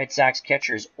 Red Sox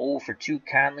catcher is 0 for 2.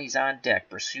 Conley's on deck.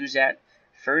 Bersue's at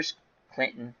first.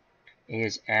 Clinton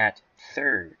is at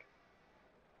third.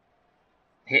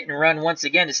 Hit and run once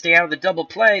again to stay out of the double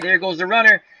play. There goes the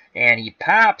runner, and he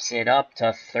pops it up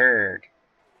to third.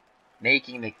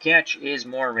 Making the catch is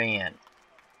Moran.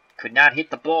 Could not hit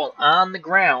the ball on the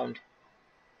ground.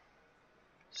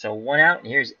 So 1 out, and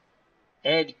here's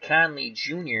Ed Conley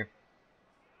Jr.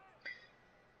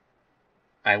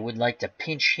 I would like to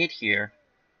pinch hit here.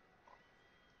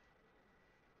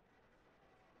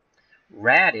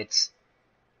 Raditz.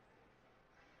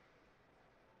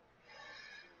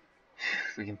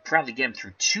 We can probably get him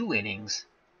through 2 innings.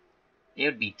 It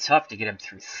would be tough to get him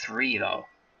through 3, though.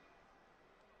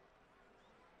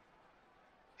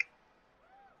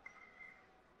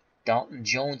 Dalton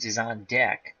Jones is on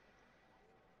deck.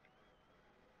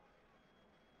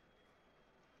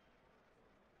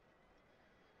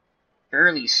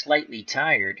 Early slightly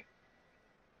tired.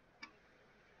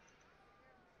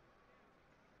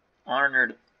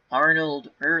 Arnold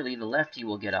Early, the lefty,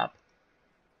 will get up.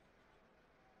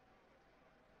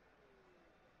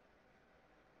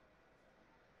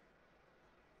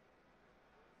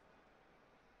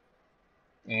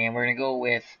 And we're going to go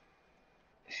with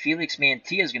Felix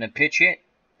Mantilla is going to pitch it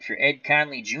for Ed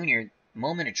Conley Jr.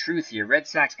 Moment of truth here. Red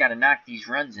Sox got to knock these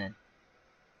runs in.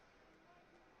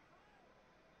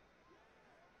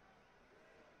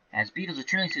 As Beatles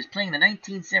Eternally is playing the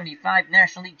 1975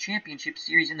 National League Championship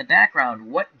Series in the background.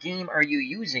 What game are you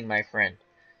using, my friend?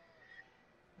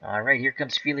 All right, here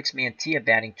comes Felix Mantilla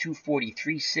batting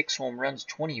 .243, 6 home runs,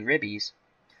 20 ribbies.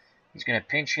 He's going to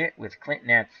pinch hit with Clinton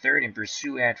at third and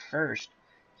Bersui at first.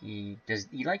 He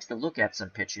likes to look at some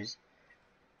pitches.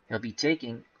 He'll be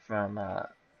taking from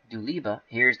Duliba.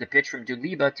 Here's the pitch from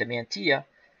Duliba to Mantilla.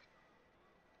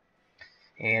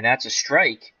 And that's a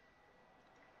strike.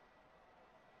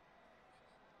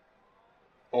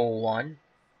 0-1.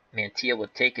 Mantilla will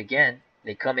take again.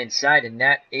 They come inside, and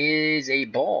that is a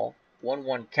ball.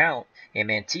 1-1 count. And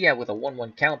Mantilla with a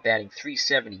 1-1 count batting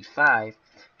 .375.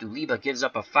 Duliba gives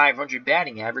up a .500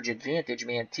 batting average. Advantage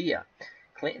Mantilla.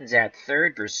 Clinton's at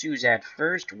third. Bersue's at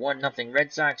first. 1-0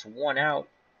 Red Sox. 1 out.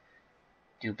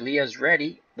 Dublia's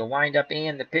ready. The windup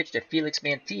and the pitch to Felix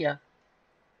Mantilla.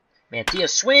 Mantilla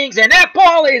swings, and that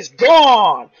ball is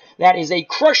gone. That is a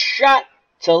crush shot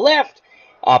to left.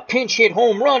 A pinch hit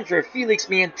home run for Felix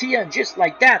Mantilla, and just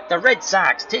like that, the Red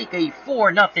Sox take a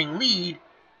 4-0 lead.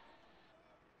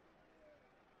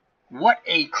 What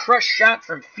a crush shot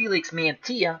from Felix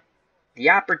Mantilla.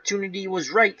 The opportunity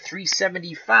was right.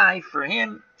 375 for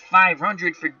him,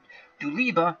 500 for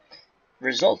Duliba.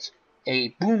 Results, a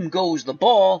boom goes the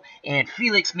ball, and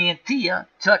Felix Mantilla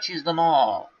touches them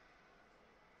all.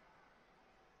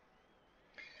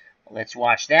 Let's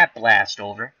watch that blast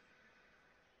over,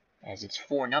 as it's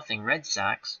 4-0 Red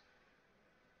Sox.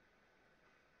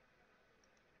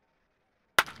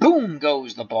 Boom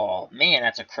goes the ball. Man,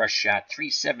 that's a crush shot.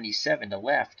 377 to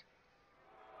left.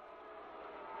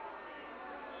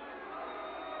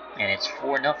 And it's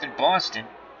 4-0 Boston.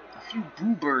 A few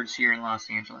boo birds here in Los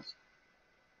Angeles.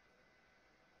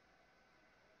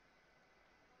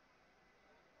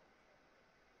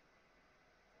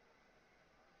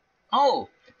 Oh,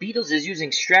 Beatles is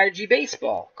using strategy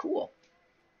baseball. Cool.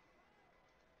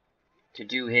 To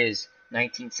do his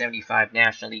 1975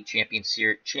 National League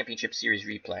Championship Series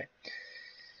replay.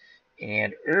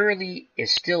 And Early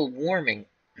is still warming.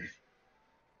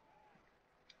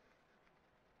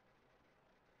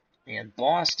 And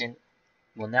Boston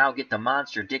will now get the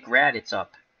monster Dick Raditz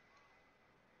up.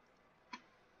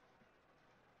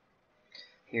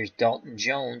 Here's Dalton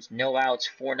Jones. No outs,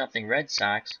 4-0 Red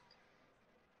Sox.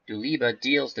 Duliba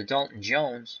deals to Dalton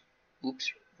Jones.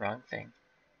 Oops, wrong thing.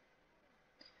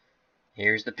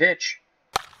 Here's the pitch.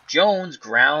 Jones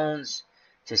grounds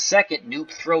to second.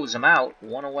 Noop throws him out.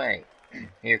 1 away.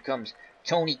 Here comes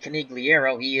Tony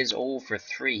Conigliaro. He is 0 for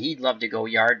 3. He'd love to go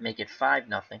yard, make it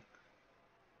 5-0.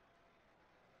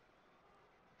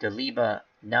 Duliba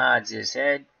nods his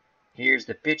head. Here's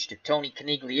the pitch to Tony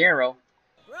Conigliaro.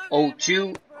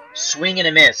 0-2. Swing and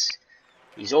a miss.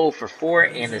 He's 0 for 4,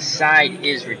 and the side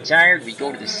is retired. We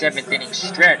go to the 7th inning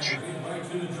stretch.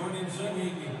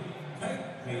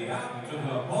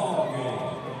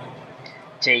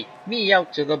 Take me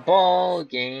out to the ball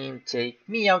game. Take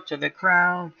me out to the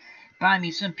crowd. Buy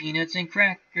me some peanuts and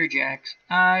Cracker Jacks.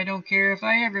 I don't care if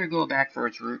I ever go back for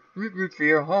its root. Root for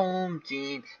your home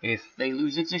team. If they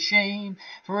lose, it's a shame.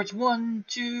 For it's 1,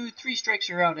 2, 3 strikes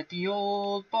are out at the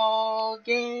old ball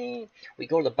game. We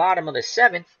go to the bottom of the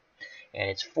 7th. And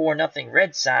it's 4-0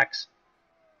 Red Sox.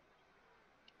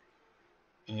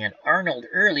 And Arnold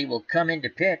Early will come in to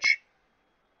pitch.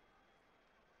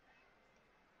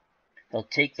 He'll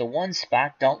take the 1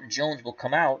 spot. Dalton Jones will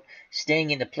come out.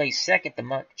 Staying in to play second, the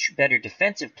much better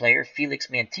defensive player, Felix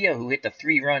Mantilla, who hit the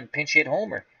 3-run pinch hit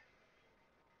homer.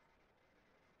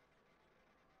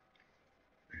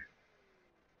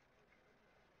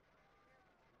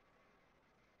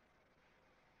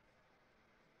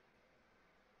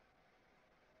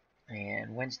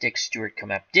 And when's Dick Stewart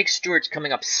come up? Dick Stewart's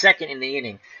coming up second in the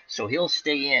inning, so he'll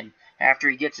stay in. After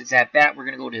he gets his at-bat, we're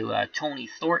going to go to Tony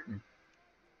Thornton.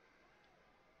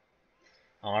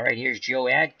 All right, here's Joe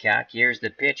Adcock. Here's the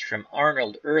pitch from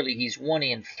Arnold Early. He's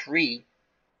 1-3,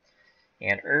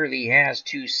 and Early has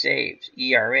 2 saves.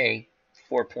 ERA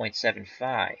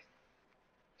 4.75.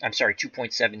 I'm sorry,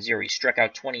 2.70. He struck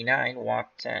out 29,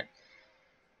 walked 10.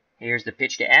 Here's the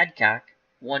pitch to Adcock.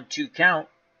 1-2 count.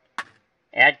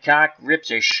 Adcock rips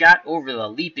a shot over the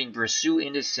leaping Brosseau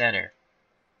into center.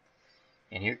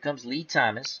 And here comes Lee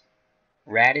Thomas.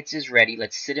 Raditz is ready.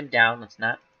 Let's sit him down. Let's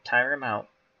not tire him out.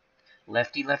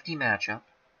 Lefty-lefty matchup.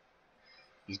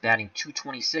 He's batting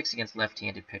 .226 against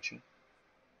left-handed pitching.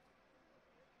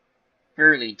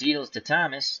 Early deals to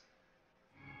Thomas.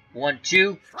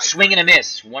 1-2. Swing and a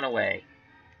miss. 1 away.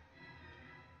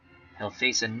 He'll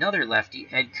face another lefty,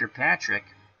 Ed Kirkpatrick.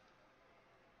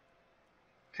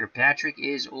 Kirkpatrick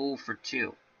is 0 for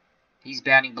 2. He's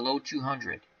batting below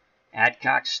 200.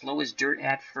 Adcock slow as dirt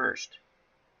at first.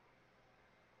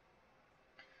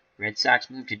 Red Sox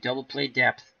move to double play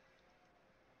depth.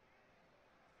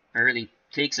 Early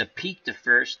takes a peek to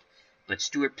first, but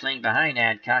Stewart playing behind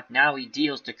Adcock. Now he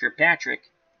deals to Kirkpatrick.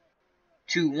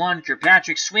 2-1.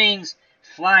 Kirkpatrick swings.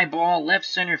 Fly ball left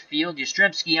center field.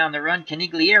 Yastrzemski on the run.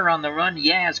 Conigliaro on the run.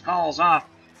 Yaz calls off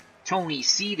Tony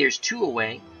C. There's 2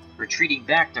 away. Retreating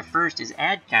back to first is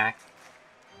Adcock.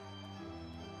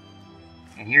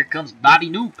 And here comes Bobby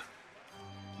Noop.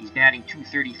 He's batting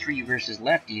 .233 versus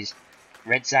lefties.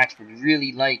 Red Sox would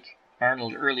really like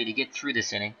Arnold Early to get through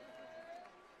this inning.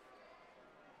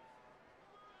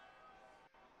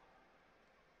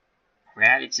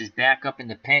 Raditz is back up in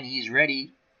the pen. He's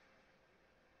ready.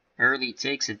 Early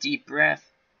takes a deep breath.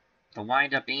 The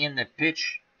windup and the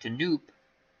pitch to Noop.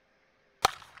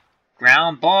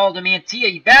 Ground ball to Mantilla.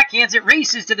 He backhands it,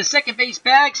 races to the second base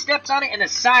bag, steps on it, and the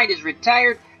side is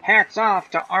retired. Hats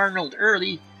off to Arnold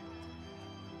Early.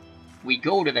 We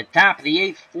go to the top of the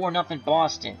 8th, 4-0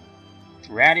 Boston.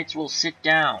 Raditz will sit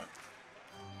down.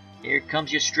 Here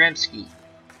comes Yastrzemski.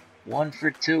 1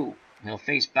 for 2. He'll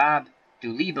face Bob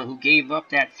Duliba, who gave up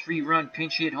that 3-run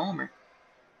pinch hit homer.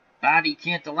 Bobby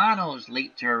Cantillano's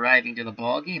late to arriving to the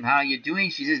ball game. How you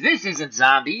doing? She says, this isn't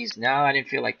zombies. No, I didn't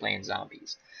feel like playing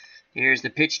zombies. Here's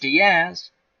the pitch to Yaz.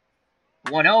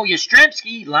 1-0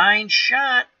 Yastrzemski. Line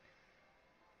shot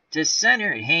to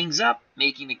center. It hangs up.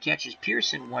 Making the catch is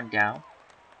Pearson. 1 down.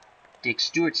 Dick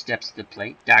Stewart steps to the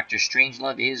plate. Dr.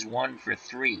 Strangelove is 1 for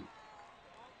 3.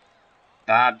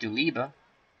 Bob Duliba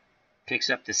picks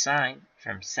up the sign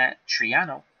from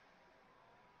Satriano.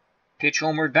 Pitch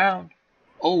homeward bound.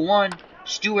 0-1.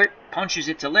 Stewart punches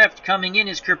it to left. Coming in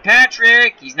is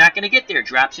Kirkpatrick. He's not going to get there.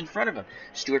 Drops in front of him.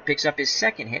 Stewart picks up his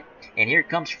second hit. And here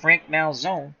comes Frank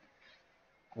Malzone.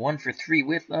 1 for 3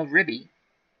 with a ribby.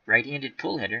 Right-handed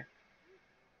pull hitter.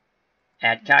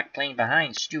 Adcock playing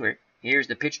behind Stewart. Here's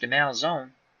the pitch to Malzone.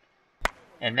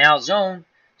 And Malzone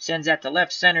sends that to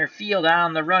left center field.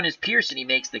 On the run is Pearson. He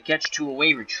makes the catch 2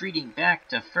 away. Retreating back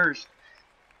to first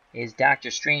is Dr.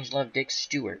 Strangelove Dick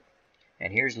Stewart.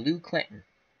 And here's Lou Clinton.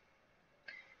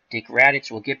 Dick Raditz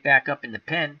will get back up in the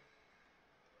pen.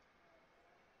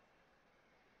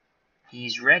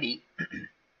 He's ready.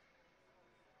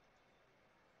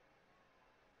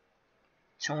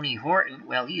 Tony Horton,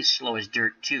 well, he's slow as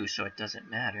dirt too, so it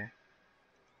doesn't matter.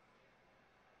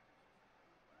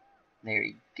 There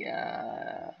you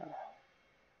go.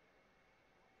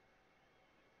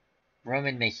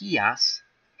 Roman Mejias,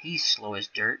 he's slow as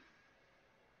dirt.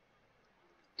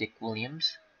 Dick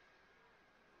Williams.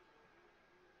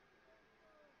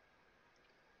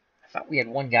 I thought we had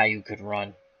one guy who could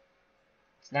run.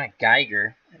 It's not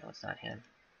Geiger. I know it's not him.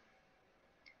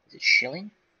 Is it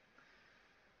Schilling?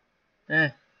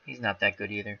 He's not that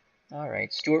good either.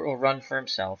 Alright, Stewart will run for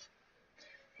himself.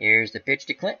 Here's the pitch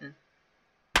to Clinton.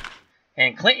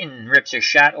 And Clinton rips a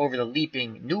shot over the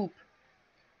leaping Noop.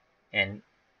 And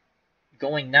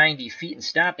going 90 feet and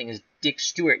stopping is Dick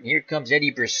Stewart. And here comes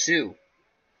Eddie Brissou.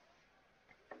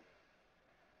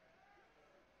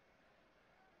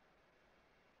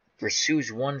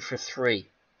 Brissou's 1 for 3.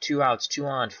 2 outs, 2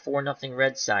 on, 4-0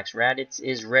 Red Sox. Raditz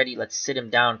is ready. Let's sit him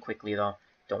down quickly, though.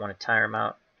 Don't want to tire him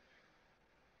out.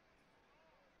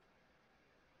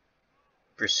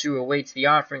 Brissou awaits the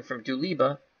offering from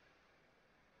Duliba.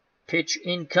 Pitch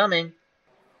incoming.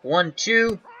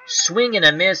 1-2. Swing and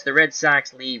a miss. The Red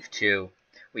Sox leave 2.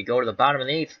 We go to the bottom of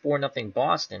the 8th. 4-0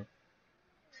 Boston.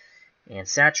 And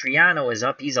Satriano is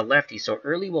up. He's a lefty, so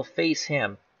Early will face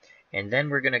him. And then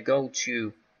we're going to go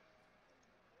to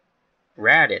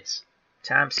Raditz.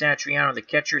 Tom Satriano, the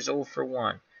catcher's 0 for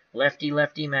 1.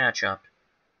 Lefty-lefty matchup.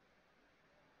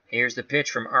 Here's the pitch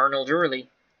from Arnold Early.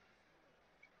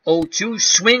 0-2.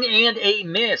 Swing and a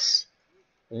miss.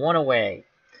 1 away.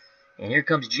 And here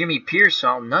comes Jimmy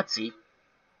Pearsall, nutsy.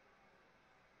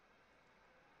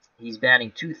 He's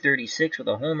batting .236 with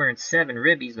a homer and 7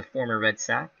 ribbies, the former Red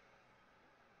Sox.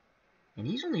 And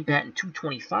he's only batting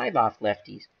 .225 off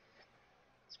lefties.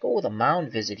 Let's go with a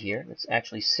mound visit here. Let's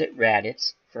actually sit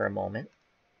Raditz for a moment.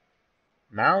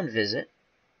 Mound visit.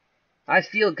 I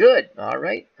feel good. All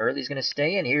right, Early's going to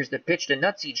stay in. Here's the pitch to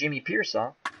nutsy Jimmy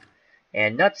Pearsall.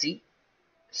 And nutsy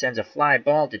sends a fly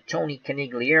ball to Tony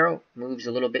Conigliaro. Moves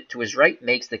a little bit to his right.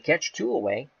 Makes the catch 2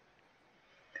 away.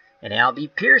 And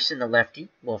Albie Pearson, the lefty,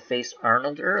 will face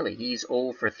Arnold Early. He's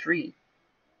 0 for 3.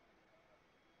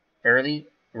 Early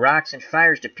rocks and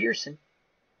fires to Pearson.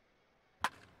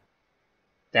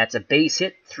 That's a base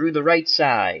hit through the right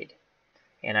side.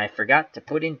 And I forgot to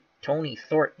put in Tony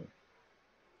Thornton.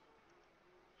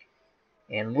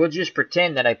 And we'll just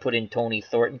pretend that I put in Tony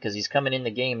Thornton because he's coming in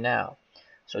the game now.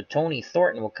 So Tony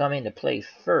Thornton will come in to play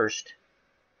first,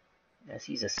 as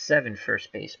he's a 7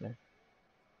 first baseman.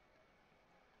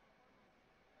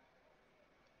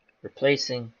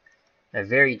 Replacing a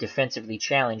very defensively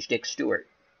challenged Dick Stewart.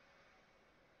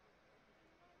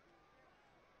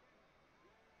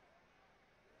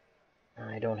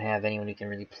 I don't have anyone who can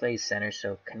really play center,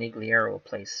 so Conigliaro will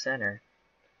play center.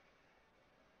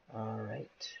 Alright.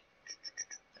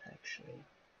 Actually,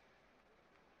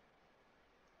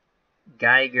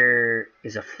 Geiger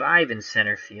is a 5 in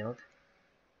center field.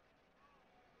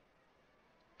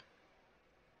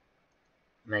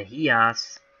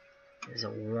 Mejias is a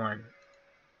 1.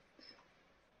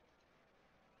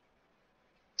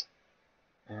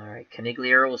 Alright,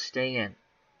 Conigliaro will stay in.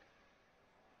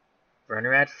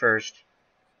 Runner at first.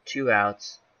 2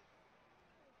 outs.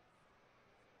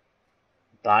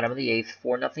 Bottom of the 8th,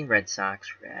 4-0 Red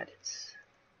Sox. Raditz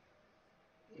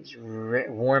is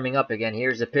warming up again.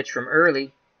 Here's a pitch from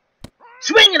Early.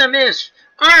 Swing and a miss.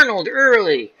 Arnold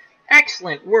early.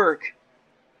 Excellent work.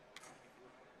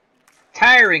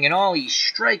 Tiring and all, he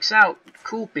strikes out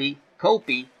Copey.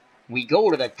 We go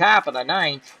to the top of the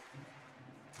 9th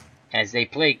as they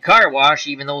play Car Wash,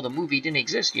 even though the movie didn't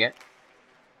exist yet.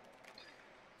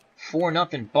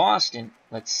 4-0 Boston.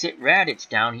 Let's sit Raditz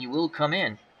down. He will come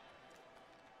in.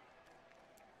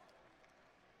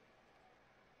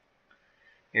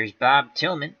 Here's Bob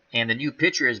Tillman, and the new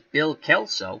pitcher is Bill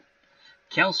Kelso.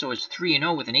 Kelso is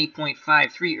 3-0 with an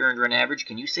 8.53 earned run average.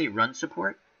 Can you say run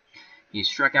support? He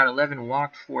struck out 11,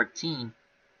 walked 14.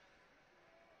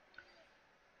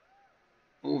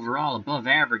 Overall, above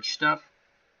average stuff.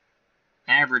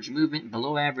 Average movement,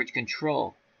 below average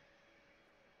control.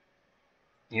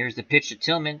 Here's the pitch to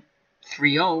Tillman.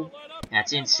 3-0.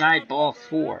 That's inside, ball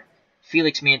 4.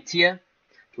 Felix Mantilla,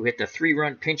 who hit the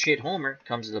 3-run pinch hit homer,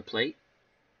 comes to the plate.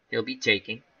 He'll be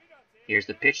taking. Here's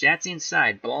the pitch. That's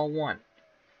inside, ball 1.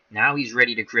 Now he's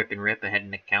ready to grip and rip ahead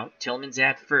in the count. Tillman's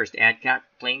at first. Adcock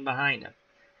playing behind him.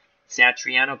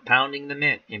 Satriano pounding the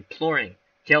mitt, imploring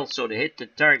Kelso to hit the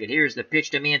target. Here's the pitch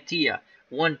to Mantilla.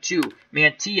 1-2.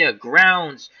 Mantilla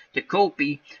grounds to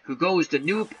Copey, who goes to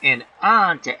Noop and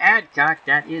on to Adcock.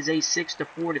 That is a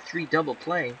 6-4-3 double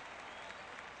play.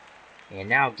 And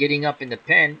now getting up in the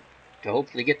pen to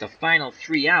hopefully get the final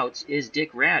 3 outs is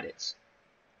Dick Raditz.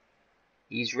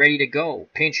 He's ready to go.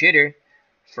 Pinch hitter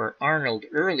for Arnold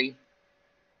early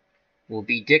will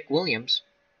be Dick Williams.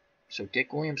 So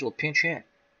Dick Williams will pinch hit.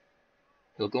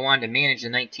 He'll go on to manage the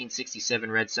 1967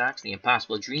 Red Sox, the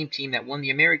impossible dream team that won the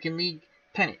American League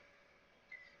pennant,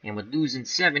 and would lose in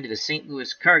 7 to the St.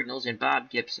 Louis Cardinals and Bob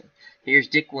Gibson. Here's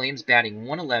Dick Williams batting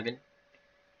 111.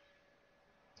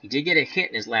 He did get a hit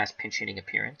in his last pinch hitting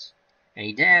appearance, and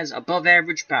he has above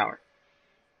average power.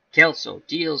 Kelso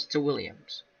deals to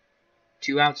Williams.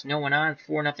 2 outs, no one on.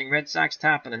 4-0 Red Sox,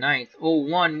 top of the 9th.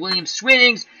 0-1, Williams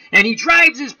swings, and he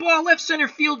drives his ball left center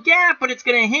field gap, but it's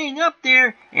going to hang up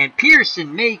there, and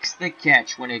Pearson makes the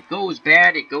catch. When it goes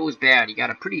bad, it goes bad. He got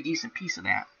a pretty decent piece of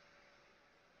that.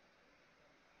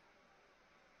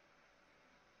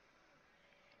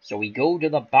 So we go to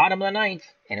the bottom of the 9th,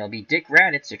 and it'll be Dick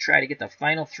Raditz to try to get the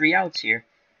final 3 outs here,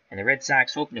 and the Red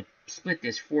Sox hoping to split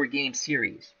this 4-game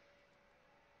series.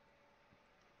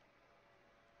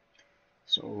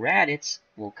 So Raditz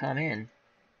will come in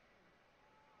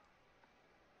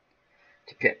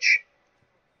to pitch.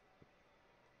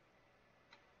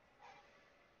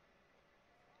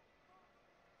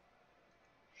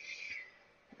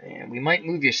 And we might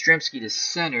move Yastrzemski to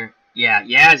center. Yeah,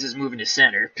 Yaz is moving to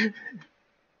center.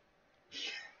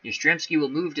 Yastrzemski will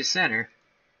move to center.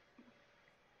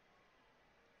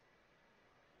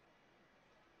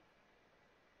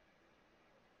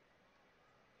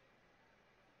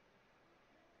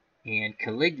 And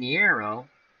Conigliaro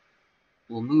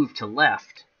will move to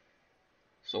left.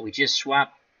 So we just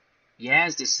swap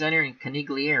Yaz to center and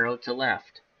Conigliaro to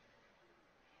left.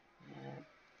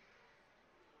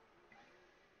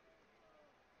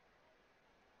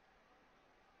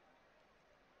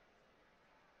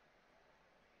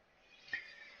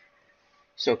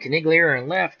 So Conigliaro in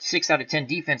left, 6 out of 10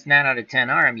 defense, 9 out of 10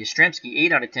 arm. Yastrzemski,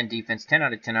 8 out of 10 defense, 10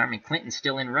 out of 10 arm. And Clinton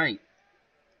still in right.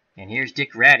 And here's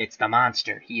Dick Raditz, the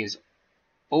monster. He is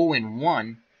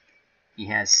 0-1. He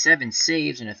has 7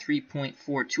 saves and a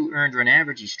 3.42 earned run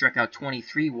average. He struck out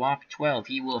 23, walked 12.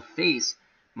 He will face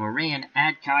Moran,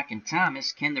 Adcock, and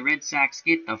Thomas. Can the Red Sox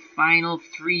get the final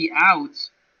 3 outs?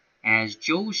 As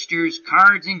Joester's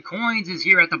Cards and Coins is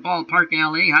here at the ballpark in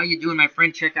LA. How you doing, my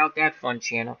friend? Check out that fun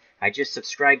channel. I just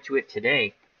subscribed to it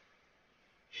today.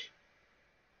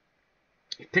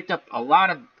 I picked up a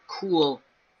lot of cool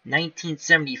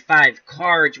 1975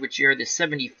 cards, which are the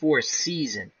 74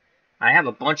 season. I have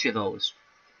a bunch of those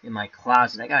in my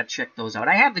closet. I gotta check those out.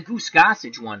 I have the Goose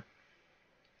Gossage one.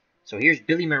 So here's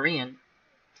Billy Moran.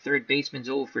 Third baseman's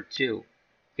 0 for 2.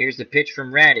 Here's the pitch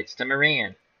from Raditz to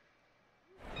Moran.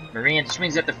 Moran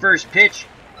swings at the first pitch.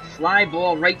 Fly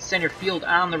ball right center field.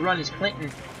 On the run is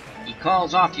Clinton. He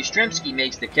calls off. Yastrzemski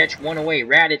makes the catch. 1 away.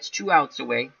 Raditz 2 outs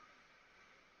away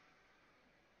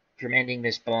from ending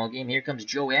this ball game. Here comes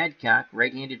Joe Adcock,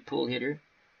 right-handed pull hitter,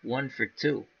 1 for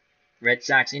 2. Red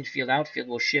Sox infield outfield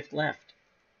will shift left.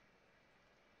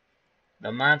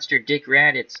 The monster Dick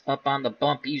Raditz up on the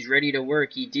bump. He's ready to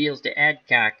work. He deals to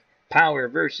Adcock. Power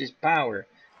versus power.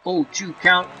 0-2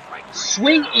 count.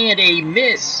 Swing and a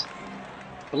miss.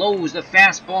 Blows the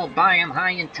fastball by him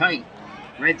high and tight.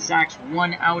 Red Sox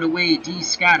 1 out away. D.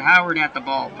 Scott Howard at the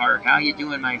ballpark. How you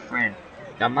doing, my friend?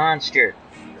 The monster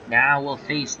now will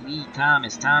face Lee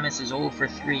Thomas. Thomas is 0 for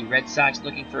 3. Red Sox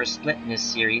looking for a split in this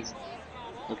series.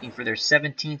 looking for their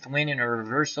 17th win in a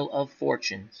reversal of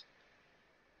fortunes.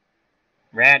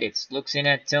 Raditz looks in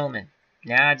at Tillman,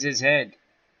 nods his head.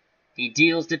 He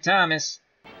deals to Thomas.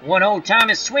 1-0,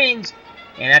 Thomas swings,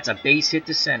 and that's a base hit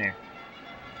to center.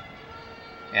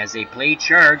 As they play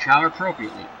charge, how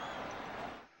appropriately.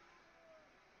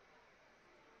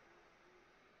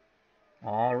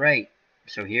 All right,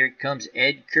 so here comes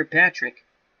Ed Kirkpatrick.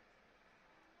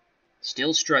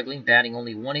 Still struggling, batting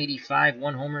only 185,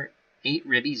 1 homer, 8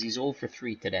 ribbies. He's 0 for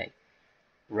 3 today.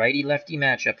 Righty-lefty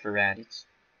matchup for Raditz.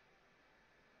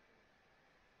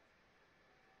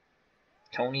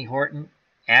 Tony Horton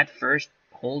at first,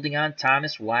 holding on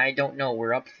Thomas. Why, I don't know.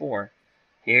 We're up 4.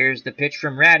 Here's the pitch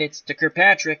from Raditz to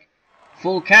Kirkpatrick.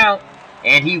 Full count,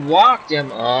 and he walked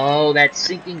him. Oh, that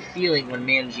sinking feeling when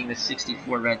managing the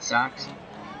 64 Red Sox.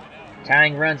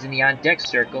 Tying runs in the on-deck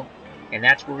circle, and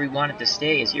that's where we want it to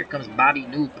stay, as here comes Bobby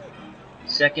Knoop.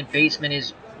 Second baseman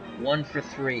is 1 for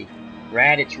 3.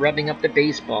 Raditz rubbing up the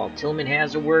baseball. Tillman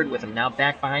has a word with him. Now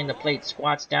back behind the plate,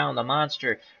 squats down, the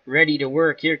monster, ready to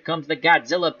work. Here comes the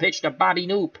Godzilla pitch to Bobby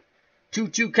Knoop.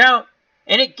 2-2 count,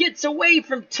 and it gets away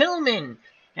from Tillman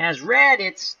as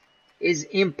Raditz is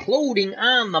imploding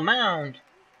on the mound.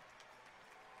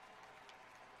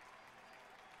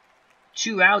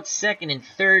 2 outs, second and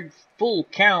third, full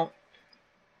count.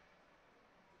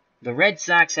 The Red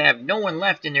Sox have no one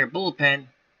left in their bullpen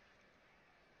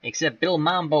except Bill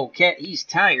Mambo Cat. He's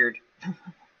tired.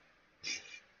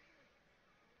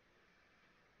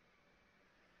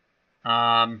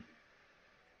 And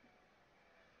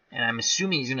I'm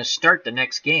assuming he's going to start the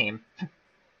next game.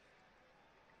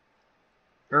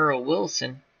 Earl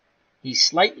Wilson, he's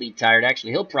slightly tired.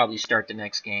 Actually, he'll probably start the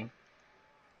next game.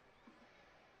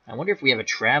 I wonder if we have a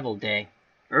travel day.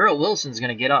 Earl Wilson's going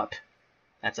to get up.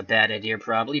 That's a bad idea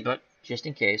probably, but just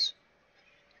in case.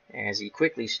 As he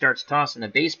quickly starts tossing the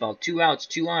baseball. 2 outs,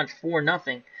 2 on,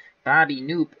 4-0. Bobby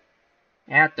Knoop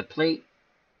at the plate.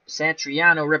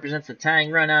 Satriano represents the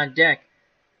tying run on deck.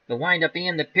 The windup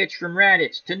and the pitch from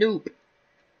Raditz to Knoop.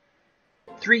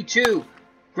 3-2.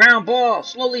 Ground ball.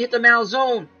 Slowly hit the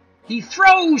Malzone. He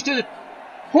throws to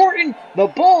Horton. The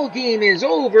ball game is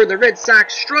over. The Red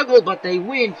Sox struggle, but they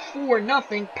win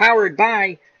 4-0. Powered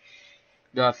by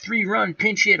the 3-run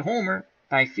pinch hit homer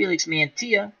by Felix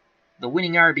Mantilla. The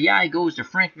winning RBI goes to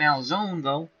Frank Malzone,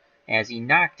 though, as he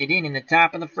knocked it in the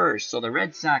top of the first. So the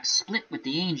Red Sox split with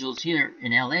the Angels here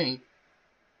in L.A.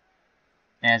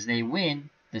 as they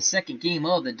win the second game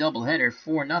of the doubleheader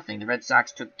 4-0. The Red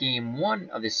Sox took game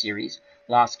 1 of the series,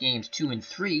 lost games 2 and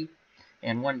 3,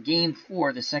 and won game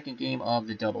 4, the second game of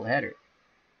the doubleheader.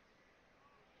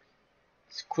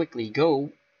 Let's quickly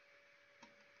go.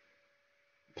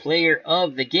 Player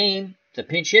of the game, the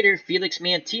pinch hitter, Felix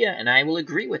Mantilla, and I will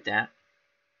agree with that.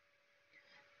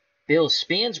 Bill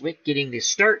Spanswick getting the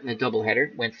start in the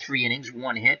doubleheader, went 3 innings,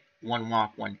 1 hit, 1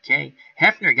 walk, 1 K.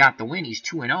 Hefner got the win, he's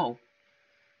 2-0.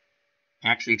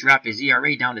 Actually dropped his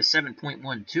ERA down to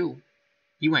 7.12.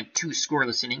 He went 2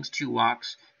 scoreless innings, 2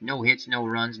 walks, no hits, no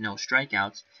runs, no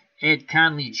strikeouts. Ed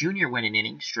Conley Jr. went an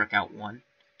inning, struck out 1,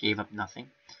 gave up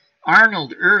nothing.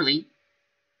 Arnold Early,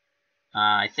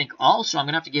 I think also I'm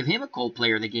going to have to give him a cold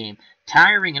player of the game.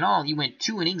 Tiring and all, he went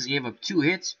 2 innings, gave up 2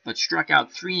 hits, but struck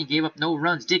out 3 and gave up no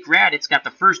runs. Dick Raditz got the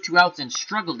first 2 outs and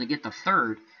struggled to get the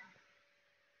third.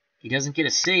 He doesn't get a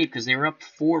save because they were up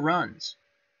 4 runs.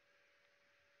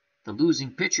 The losing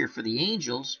pitcher for the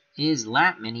Angels is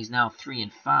Latman. He's now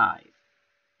 3-5,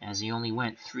 as he only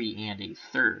went 3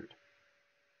 1/3.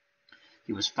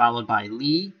 He was followed by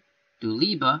Lee,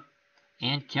 Duliba,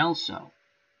 and Kelso.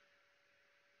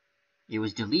 It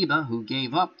was Duliba who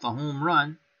gave up the home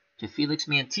run to Felix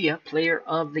Mantilla, player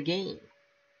of the game.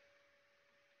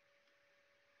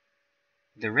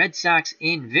 The Red Sox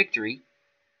in victory.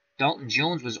 Dalton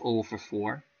Jones was 0 for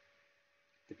 4.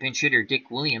 The pinch hitter,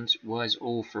 Dick Williams, was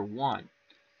 0 for 1.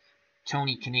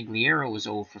 Tony Conigliaro was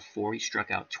 0 for 4. He struck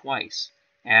out twice.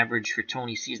 Average for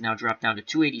Tony C has now dropped down to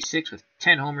 286 with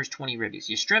 10 homers, 20 ribbies.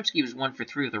 Yastrzemski was 1 for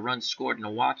 3 with a run scored and a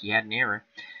walk. He had an error.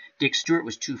 Dick Stewart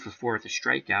was 2 for 4 with a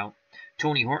strikeout.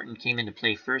 Tony Horton came into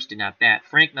play first, did not bat.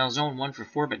 Frank Malzone 1 for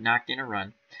 4 but knocked in a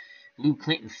run. Lou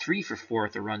Clinton 3 for 4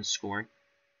 with a run scored.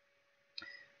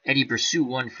 Eddie Bersu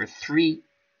 1 for 3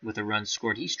 with a run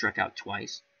scored. He struck out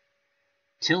twice.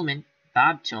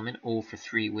 Bob Tillman 0 for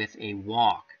 3 with a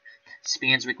walk.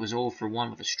 Spanswick was 0 for 1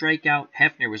 with a strikeout.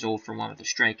 Hefner was 0 for 1 with a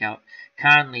strikeout.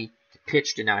 Conley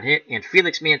pitched, did not hit. And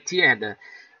Felix Mantilla had the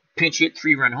pinch hit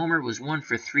 3-run homer, was 1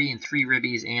 for 3 and 3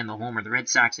 ribbies and the homer. The Red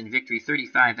Sox in victory,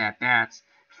 35 at-bats,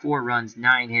 4 runs,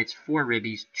 9 hits, 4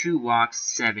 ribbies, 2 walks,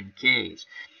 7 Ks.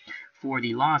 For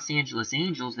the Los Angeles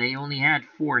Angels, they only had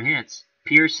 4 hits.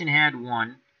 Pearson had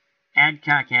 1.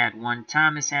 Adcock had 1.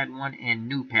 Thomas had 1.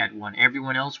 And Knoop had 1.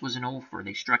 Everyone else was an 0 for.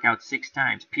 They struck out 6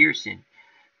 times. Pearson,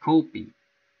 Copey,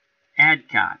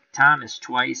 Adcock, Thomas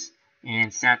twice,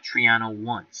 and Satriano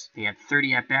once. They had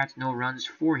 30 at-bats, no runs,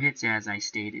 4 hits as I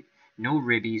stated, no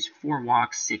ribbies, 4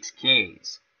 walks, 6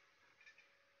 Ks.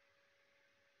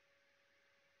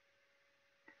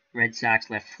 Red Sox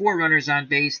left 4 runners on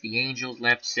base. The Angels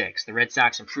left 6. The Red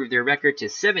Sox improved their record to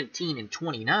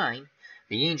 17-29.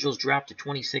 The Angels dropped to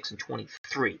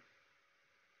 26-23.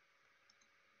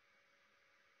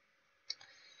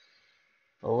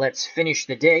 Let's finish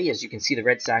the day. As you can see, the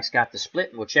Red Sox got the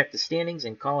split. We'll check the standings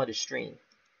and call it a stream.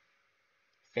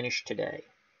 Finish today.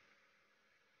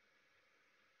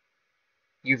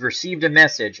 You've received a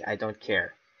message. I don't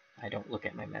care. I don't look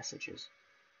at my messages.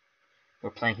 We're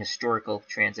playing historical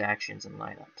transactions and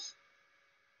lineups.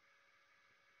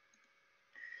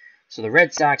 So the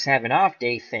Red Sox have an off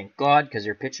day, thank God, because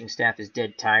their pitching staff is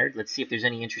dead tired. Let's see if there's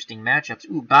any interesting matchups.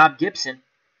 Ooh, Bob Gibson.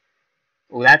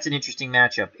 Oh, that's an interesting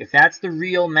matchup. If that's the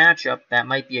real matchup, that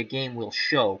might be a game we'll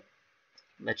show.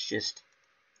 Let's just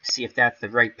see if that's the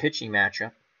right pitching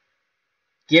matchup.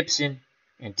 Gibson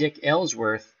and Dick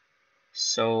Ellsworth.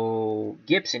 So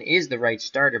Gibson is the right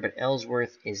starter, but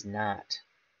Ellsworth is not.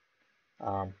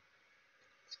 Let's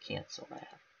cancel that.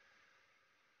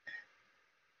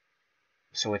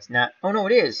 So it's not. Oh, no,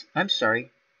 it is. I'm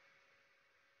sorry.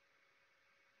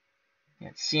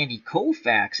 That's Sandy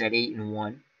Koufax at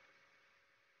 8-1.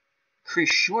 Chris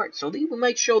Short. So we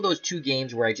might show those 2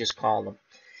 games where I just called them.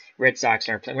 Red Sox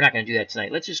aren't playing. We're not going to do that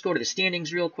tonight. Let's just go to the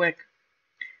standings real quick.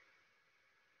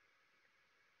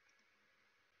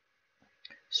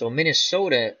 So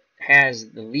Minnesota has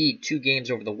the lead 2 games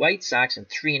over the White Sox and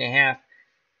 3.5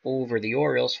 over the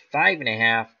Orioles,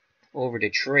 5.5 over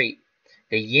Detroit.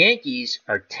 The Yankees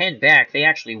are 10 back. They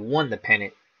actually won the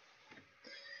pennant.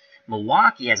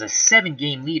 Milwaukee has a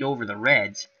 7-game lead over the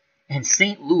Reds. And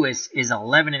St. Louis is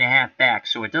 11.5 back.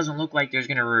 So it doesn't look like there's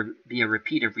going to be a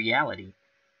repeat of reality.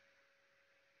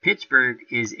 Pittsburgh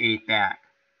is 8 back.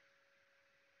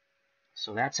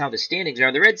 So that's how the standings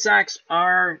are. The Red Sox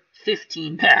are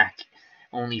 15 back.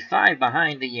 Only 5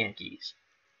 behind the Yankees.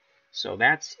 So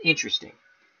that's interesting.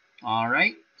 All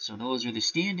right. So those are the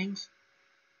standings.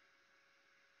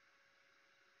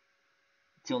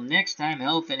 Until next time,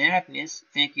 health and happiness.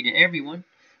 Thank you to everyone.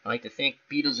 I'd like to thank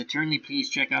Beatles Eternally. Please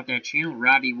check out that channel.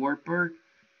 Robbie Wartburg.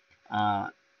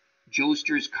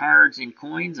 Joester's Cards and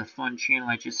Coins, a fun channel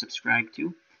I just subscribed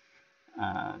to.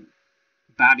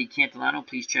 Bobby Cantillano,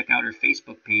 please check out her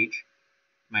Facebook page.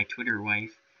 My Twitter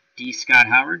wife. D. Scott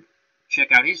Howard.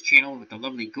 Check out his channel with the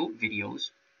lovely goat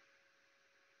videos.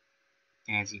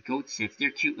 As he goat sits. They're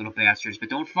cute little bastards, but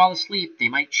don't fall asleep. They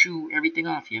might chew everything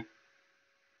off you.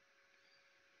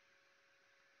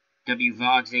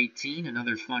 WVogs18,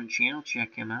 another fun channel.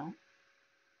 Check him out.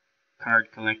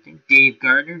 Card collecting. Dave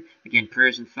Gardner. Again,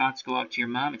 prayers and thoughts go out to your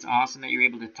mom. It's awesome that you're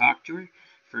able to talk to her.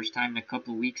 First time in a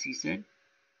couple of weeks, he said.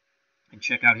 And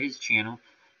check out his channel.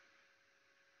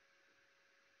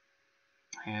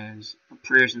 As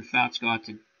prayers and thoughts go out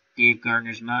to Dave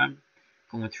Gardner's mom.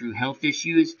 Going through health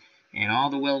issues. And all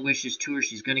the well wishes to her.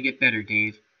 She's going to get better,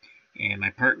 Dave. And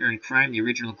my partner in crime, the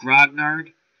original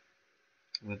Grognard.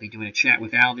 We'll be doing a chat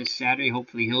with Al this Saturday.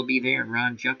 Hopefully he'll be there. And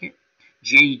Ron Juckett.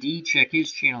 JD, check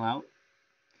his channel out.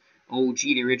 OG,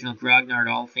 the original Grognard,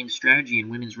 all things strategy in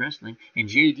women's wrestling. And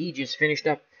JD just finished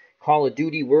up Call of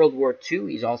Duty World War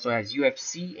II. He also has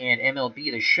UFC and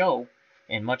MLB The Show.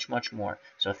 And much, much more.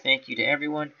 So thank you to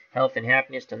everyone. Health and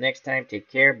happiness. Till next time.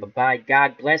 Take care. Bye-bye.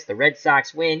 God bless. The Red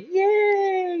Sox win.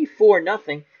 Yay!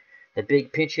 4-0. The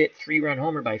big pinch hit 3-run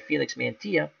homer by Felix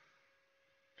Mantilla.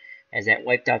 As that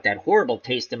wiped out that horrible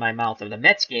taste in my mouth of the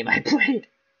Mets game I played.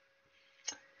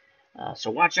 So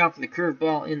watch out for the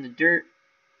curveball in the dirt.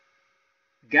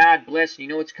 God bless. You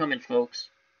know what's coming, folks.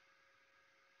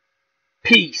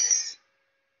 Peace.